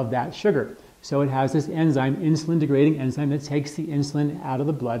rid of that sugar. So it has this enzyme, insulin-degrading enzyme, that takes the insulin out of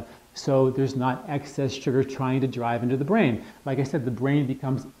the blood so there's not excess sugar trying to drive into the brain. Like I said, the brain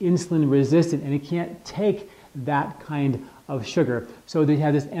becomes insulin resistant and it can't take that kind of sugar. So they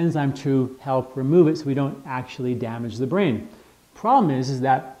have this enzyme to help remove it so we don't actually damage the brain. Problem is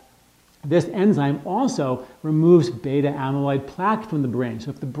that this enzyme also removes beta amyloid plaque from the brain. So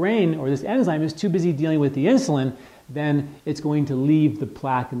if the brain or this enzyme is too busy dealing with the insulin, then it's going to leave the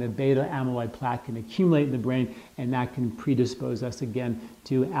plaque, and the beta amyloid plaque can accumulate in the brain, and that can predispose us again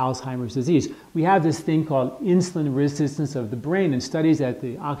to Alzheimer's disease. We have this thing called insulin resistance of the brain, and studies at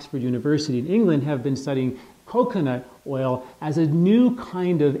the Oxford University in England have been studying coconut oil as a new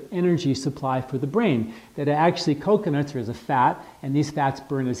kind of energy supply for the brain. That actually coconuts are as a fat, and these fats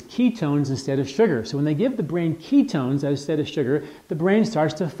burn as ketones instead of sugar. So when they give the brain ketones instead of sugar, the brain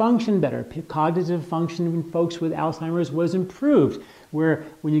starts to function better. Cognitive function in folks with Alzheimer's was improved, where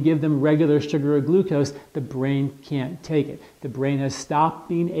when you give them regular sugar or glucose, the brain can't take it. The brain has stopped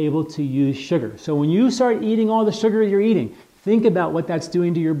being able to use sugar. So when you start eating all the sugar you're eating, think about what that's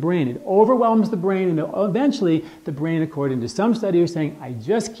doing to your brain. It overwhelms the brain, and eventually the brain, according to some studies, are saying, I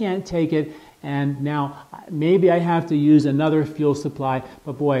just can't take it, and now maybe I have to use another fuel supply.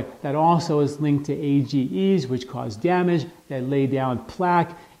 But boy, that also is linked to AGEs, which cause damage, that lay down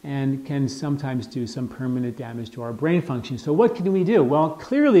plaque, and can sometimes do some permanent damage to our brain function. So what can we do? Well,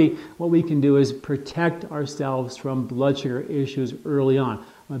 clearly what we can do is protect ourselves from blood sugar issues early on.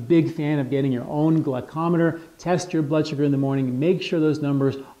 I'm a big fan of getting your own glucometer, test your blood sugar in the morning, make sure those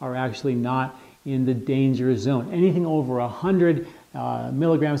numbers are actually not in the danger zone. Anything over 100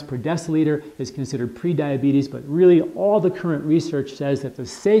 milligrams per deciliter is considered prediabetes, but really all the current research says that the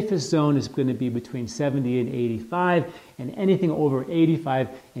safest zone is going to be between 70 and 85, and anything over 85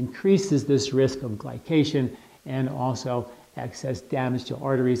 increases this risk of glycation and also excess damage to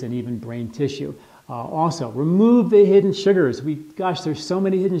arteries and even brain tissue. Also, remove the hidden sugars. Gosh, there's so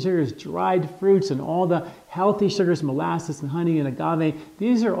many hidden sugars, dried fruits and all the healthy sugars, molasses and honey and agave.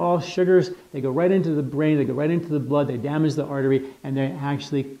 These are all sugars. They go right into the brain, they go right into the blood, they damage the artery, and they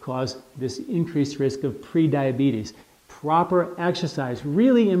actually cause this increased risk of prediabetes. Proper exercise,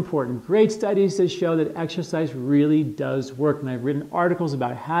 really important. Great studies that show that exercise really does work, and I've written articles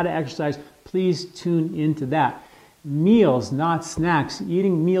about how to exercise. Please tune into that. Meals, not snacks.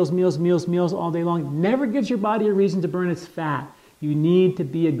 Eating meals all day long never gives your body a reason to burn its fat. You need to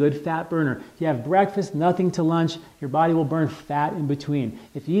be a good fat burner. If you have breakfast, nothing to lunch, your body will burn fat in between.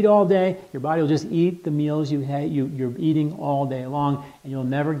 If you eat all day, your body will just eat the meals you're eating all day long, and you'll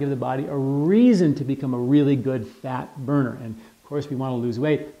never give the body a reason to become a really good fat burner. And of course, we want to lose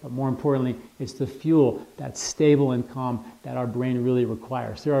weight, but more importantly, it's the fuel that's stable and calm that our brain really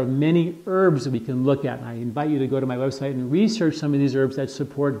requires. There are many herbs that we can look at, and I invite you to go to my website and research some of these herbs that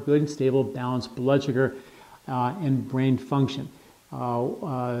support good, stable, balanced blood sugar and brain function.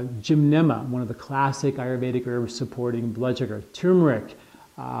 Gymnema, one of the classic Ayurvedic herbs supporting blood sugar. Turmeric,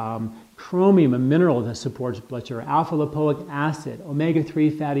 chromium, a mineral that supports blood sugar. Alpha-lipoic acid,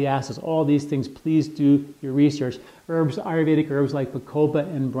 omega-3 fatty acids, all these things, please do your research. Herbs, Ayurvedic herbs like Bacopa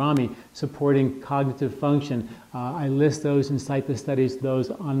and Brahmi, supporting cognitive function. I list those and cite the studies, those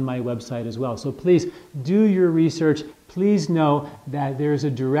on my website as well. So please do your research. Please know that there's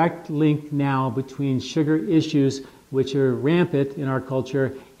a direct link now between sugar issues, which are rampant in our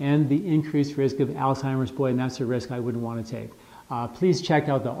culture, and the increased risk of Alzheimer's. Boy, and that's a risk I wouldn't want to take. Please check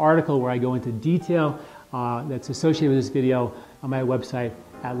out the article where I go into detail that's associated with this video on my website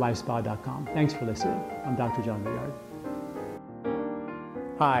at lifespa.com. Thanks for listening. I'm Dr. John Douillard.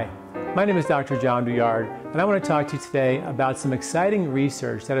 Hi, my name is Dr. John Douillard, and I want to talk to you today about some exciting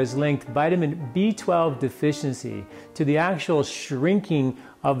research that has linked vitamin B12 deficiency to the actual shrinking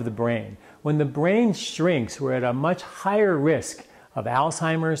of the brain. When the brain shrinks, we're at a much higher risk of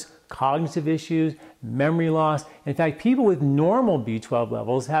Alzheimer's, cognitive issues, memory loss. In fact, people with normal B12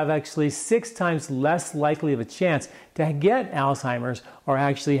 levels have actually 6 times less likely of a chance to get Alzheimer's or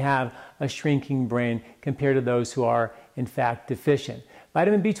actually have a shrinking brain compared to those who are in fact deficient.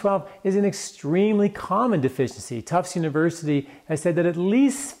 Vitamin B12 is an extremely common deficiency. Tufts University has said that at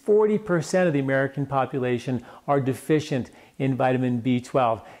least 40% of the American population are deficient in vitamin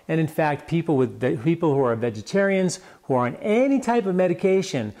B12. And in fact, people who are vegetarians, who are on any type of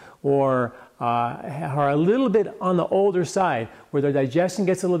medication, or are a little bit on the older side, where their digestion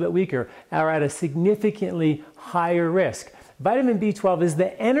gets a little bit weaker, are at a significantly higher risk. Vitamin B12 is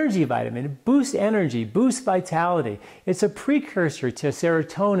the energy vitamin. It boosts energy, boosts vitality. It's a precursor to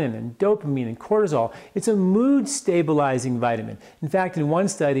serotonin and dopamine and cortisol. It's a mood stabilizing vitamin. In fact, in one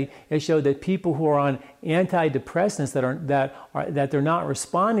study, it showed that people who are on antidepressants that they're not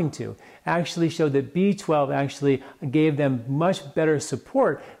responding to actually showed that B12 actually gave them much better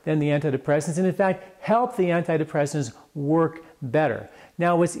support than the antidepressants, and in fact helped the antidepressants work better.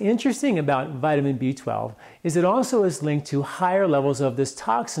 Now, what's interesting about vitamin B12 is it also is linked to higher levels of this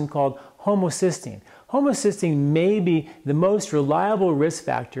toxin called homocysteine. Homocysteine may be the most reliable risk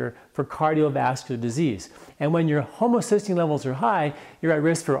factor for cardiovascular disease. And when your homocysteine levels are high, you're at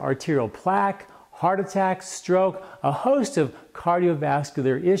risk for arterial plaque, heart attack, stroke, a host of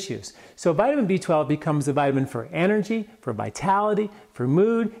cardiovascular issues. So vitamin B12 becomes a vitamin for energy, for vitality, for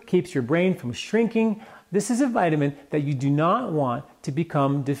mood, keeps your brain from shrinking. This is a vitamin that you do not want to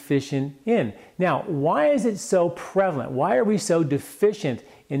become deficient in. Now, why is it so prevalent? Why are we so deficient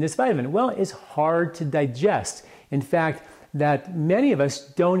in this vitamin? Well, it's hard to digest. In fact, that many of us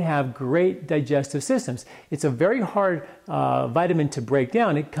don't have great digestive systems. It's a very hard vitamin to break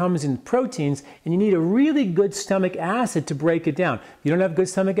down. It comes in proteins, and you need a really good stomach acid to break it down. If you don't have good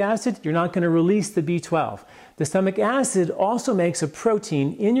stomach acid, you're not going to release the B12. The stomach acid also makes a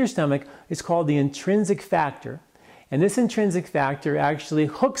protein in your stomach. It's called the intrinsic factor. And this intrinsic factor actually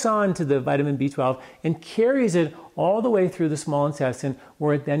hooks on to the vitamin B12 and carries it all the way through the small intestine,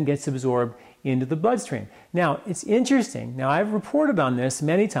 where it then gets absorbed into the bloodstream. Now, it's interesting. Now, I've reported on this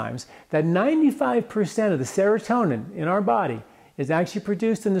many times that 95% of the serotonin in our body is actually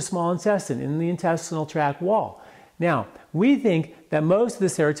produced in the small intestine, in the intestinal tract wall. Now, we think that most of the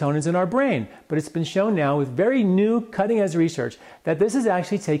serotonin is in our brain, but it's been shown now with very new cutting-edge research that this is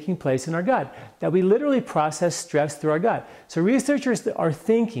actually taking place in our gut, that we literally process stress through our gut. So researchers are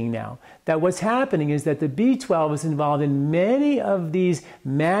thinking now that what's happening is that the B12 is involved in many of these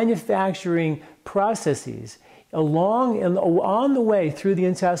manufacturing processes along and on the way through the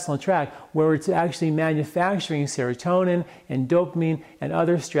intestinal tract, where it's actually manufacturing serotonin and dopamine and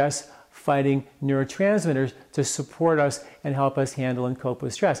other stress-fighting neurotransmitters to support us and help us handle and cope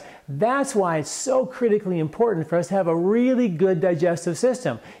with stress. That's why it's so critically important for us to have a really good digestive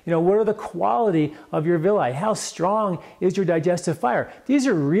system. You know, what are the quality of your villi? How strong is your digestive fire? These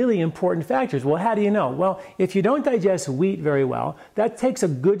are really important factors. Well, how do you know? Well, if you don't digest wheat very well, that takes a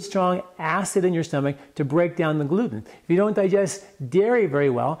good strong acid in your stomach to break down the gluten. If you don't digest dairy very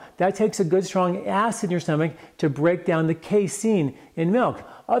well, that takes a good strong acid in your stomach to break down the casein in milk.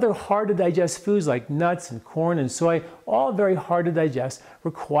 Other hard to digest foods like nuts and corn and soy, all very hard to digest,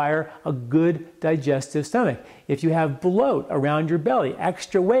 require a good digestive stomach. If you have bloat around your belly,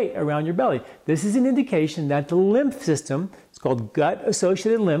 extra weight around your belly, this is an indication that the lymph system, it's called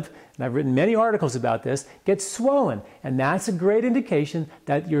gut-associated lymph, and I've written many articles about this, gets swollen. And that's a great indication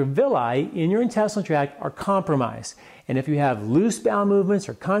that your villi in your intestinal tract are compromised. And if you have loose bowel movements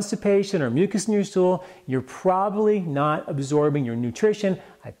or constipation or mucus in your stool, you're probably not absorbing your nutrition.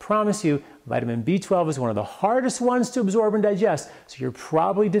 I promise you, vitamin B12 is one of the hardest ones to absorb and digest, so you're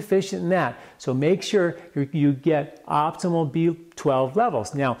probably deficient in that. So make sure you get optimal B12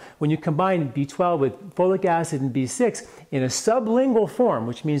 levels. Now, when you combine B12 with folic acid and B6 in a sublingual form,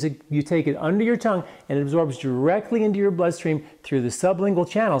 which means that you take it under your tongue and it absorbs directly into your bloodstream through the sublingual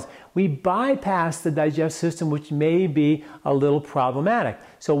channels, we bypass the digestive system, which may be a little problematic.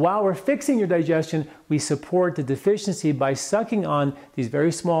 So while we're fixing your digestion, we support the deficiency by sucking on these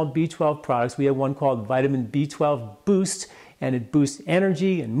very small B12 products. We have one called Vitamin B12 Boost, and it boosts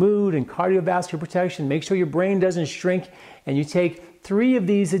energy and mood and cardiovascular protection. Make sure your brain doesn't shrink, and you take 3 of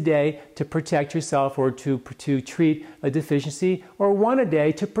these a day to protect yourself or to treat a deficiency, or 1 a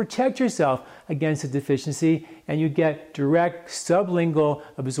day to protect yourself against a deficiency, and you get direct sublingual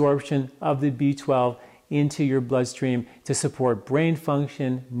absorption of the B12 into your bloodstream to support brain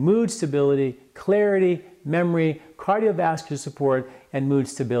function, mood stability, clarity, memory, cardiovascular support, and mood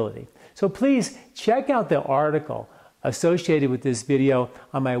stability. So please check out the article associated with this video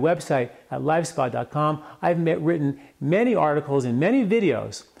on my website at lifespa.com. I've written many articles and many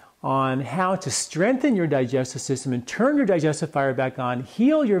videos on how to strengthen your digestive system and turn your digestive fire back on,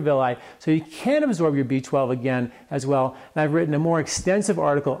 heal your villi so you can absorb your B12 again as well. And I've written a more extensive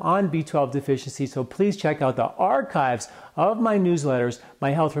article on B12 deficiency, so please check out the archives of my newsletters, my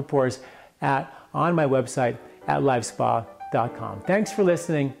health reports on my website at lifespa.com. Thanks for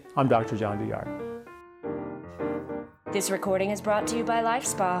listening. I'm Dr. John Douillard. This recording is brought to you by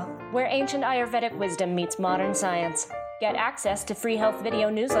LifeSpa, where ancient Ayurvedic wisdom meets modern science. Get access to free health video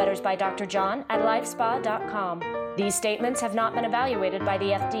newsletters by Dr. John at lifespa.com. These statements have not been evaluated by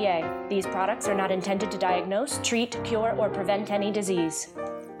the FDA. These products are not intended to diagnose, treat, cure, or prevent any disease.